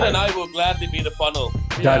want to Julian and try. I will gladly be the funnel.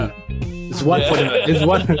 Done. It's one for the.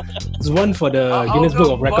 It's one for the I'll Guinness go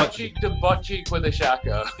Book of butt Records, cheek to butt cheek with a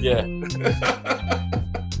shaka. Yeah. and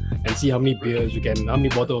see how many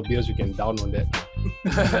bottle of beers you can down on that.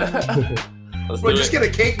 Let's Bro, do just it. get a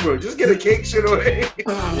cake, bro. Just get a cake straight away.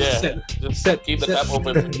 Yeah. Just Just keep the tap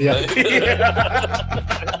open. Yeah.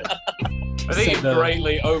 I think Set it's the-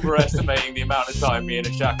 greatly overestimating the amount of time me and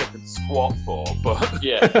a shaka can squat for, but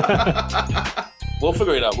Yeah. We'll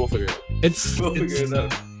figure it out. It's We'll figure it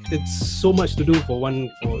out. It's so much to do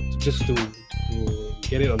just to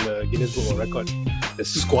get it on the Guinness Book of Record. The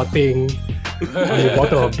squatting, how many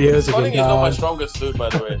bottle of beers you Squatting can is not my down. strongest suit, by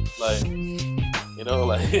the way. Like,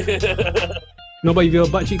 No, but if you're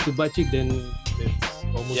butt cheek to butt cheek, then it's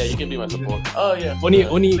almost. yeah, you can be my support. oh yeah. Only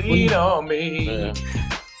Lean on me. Yeah.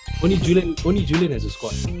 only Julian has a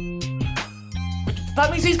squat. That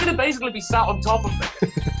means he's gonna basically be sat on top of me.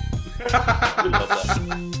 You love that.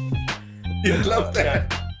 You love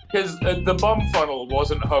that. Because the bum funnel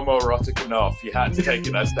wasn't homoerotic enough. You had to take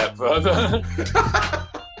it a step further.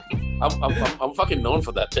 I'm fucking known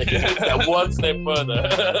for that. Taking it that one step further.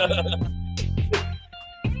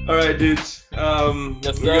 All right, dudes. Yes,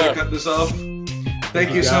 We're sir. gonna cut this off. Thank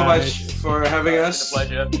you you, so much guys. for having It's a us.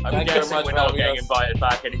 pleasure. I'm Thank you very guessing much we're for not having getting us. invited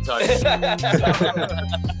back anytime soon.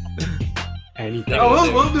 Anytime.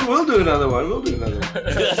 Oh, we'll do another one. We'll do another one.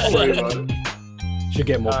 Don't worry about it. Should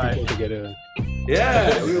get more Alright. people together.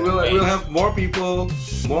 Yeah, we'll have more people,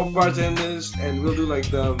 more bartenders, and we'll do like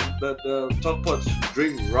the Top Pots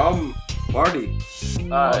drink rum party.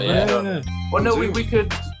 Yeah. Well, no, we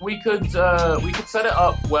could set it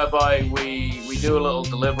up whereby we do a little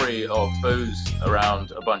delivery of booze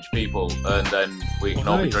around a bunch of people, and then we can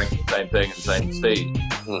all be Nice. drinking the same thing in the same speed.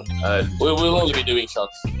 And We'll only be doing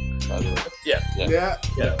shots, by the way. Yeah.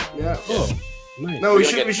 Oh, nice. No, we We're gonna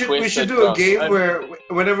should get we should twisted do a drunk. game where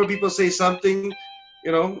whenever people say something,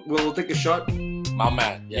 we'll take a shot. My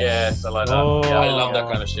man. yes, I like that. Oh. Yeah, I love that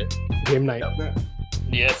kind of shit. Game night.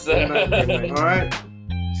 Yes. All right.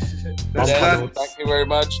 That's Bump that. notes. Thank you very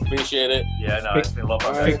much. Appreciate it. Yeah, no, it's been a lot of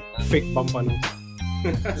fun. Alright. Fake bump funnels.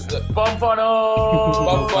 Bum funnel.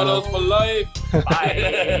 Bum funnels for life.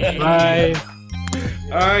 Bye. Bye.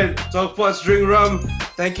 All right, Top Pots drink rum.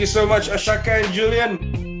 Thank you so much, Ashaka and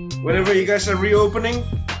Julian. Whenever you guys are reopening,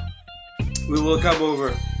 we will come over.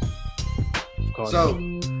 Of course. So,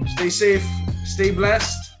 stay safe, stay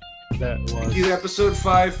blessed. that was Thank you, episode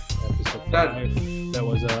 5. episode Done. 5. That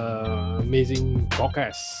was an amazing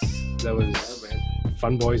podcast. That was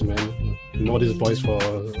fun, boys, man. Know these boys for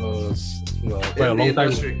quite a long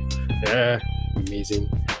time. Yeah, amazing.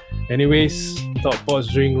 Anyways, Top Pots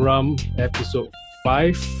Drink Rum, episode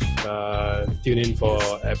 5. Tune in for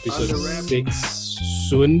episode On the wrap. 6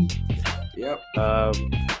 soon. Yep.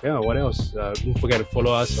 Yeah, what else? Don't forget to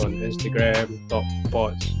follow us on Instagram, Top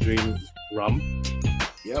Pots Drink Rum.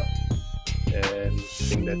 Yep. And I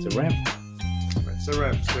think that's a wrap. That's a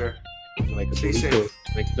wrap, sir. Like a Stay burrito. safe.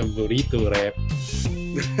 Like the burrito wrap.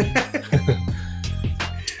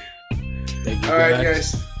 Thank you All right,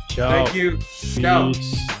 guys. Ciao. Thank you. Ciao.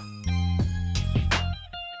 Peace.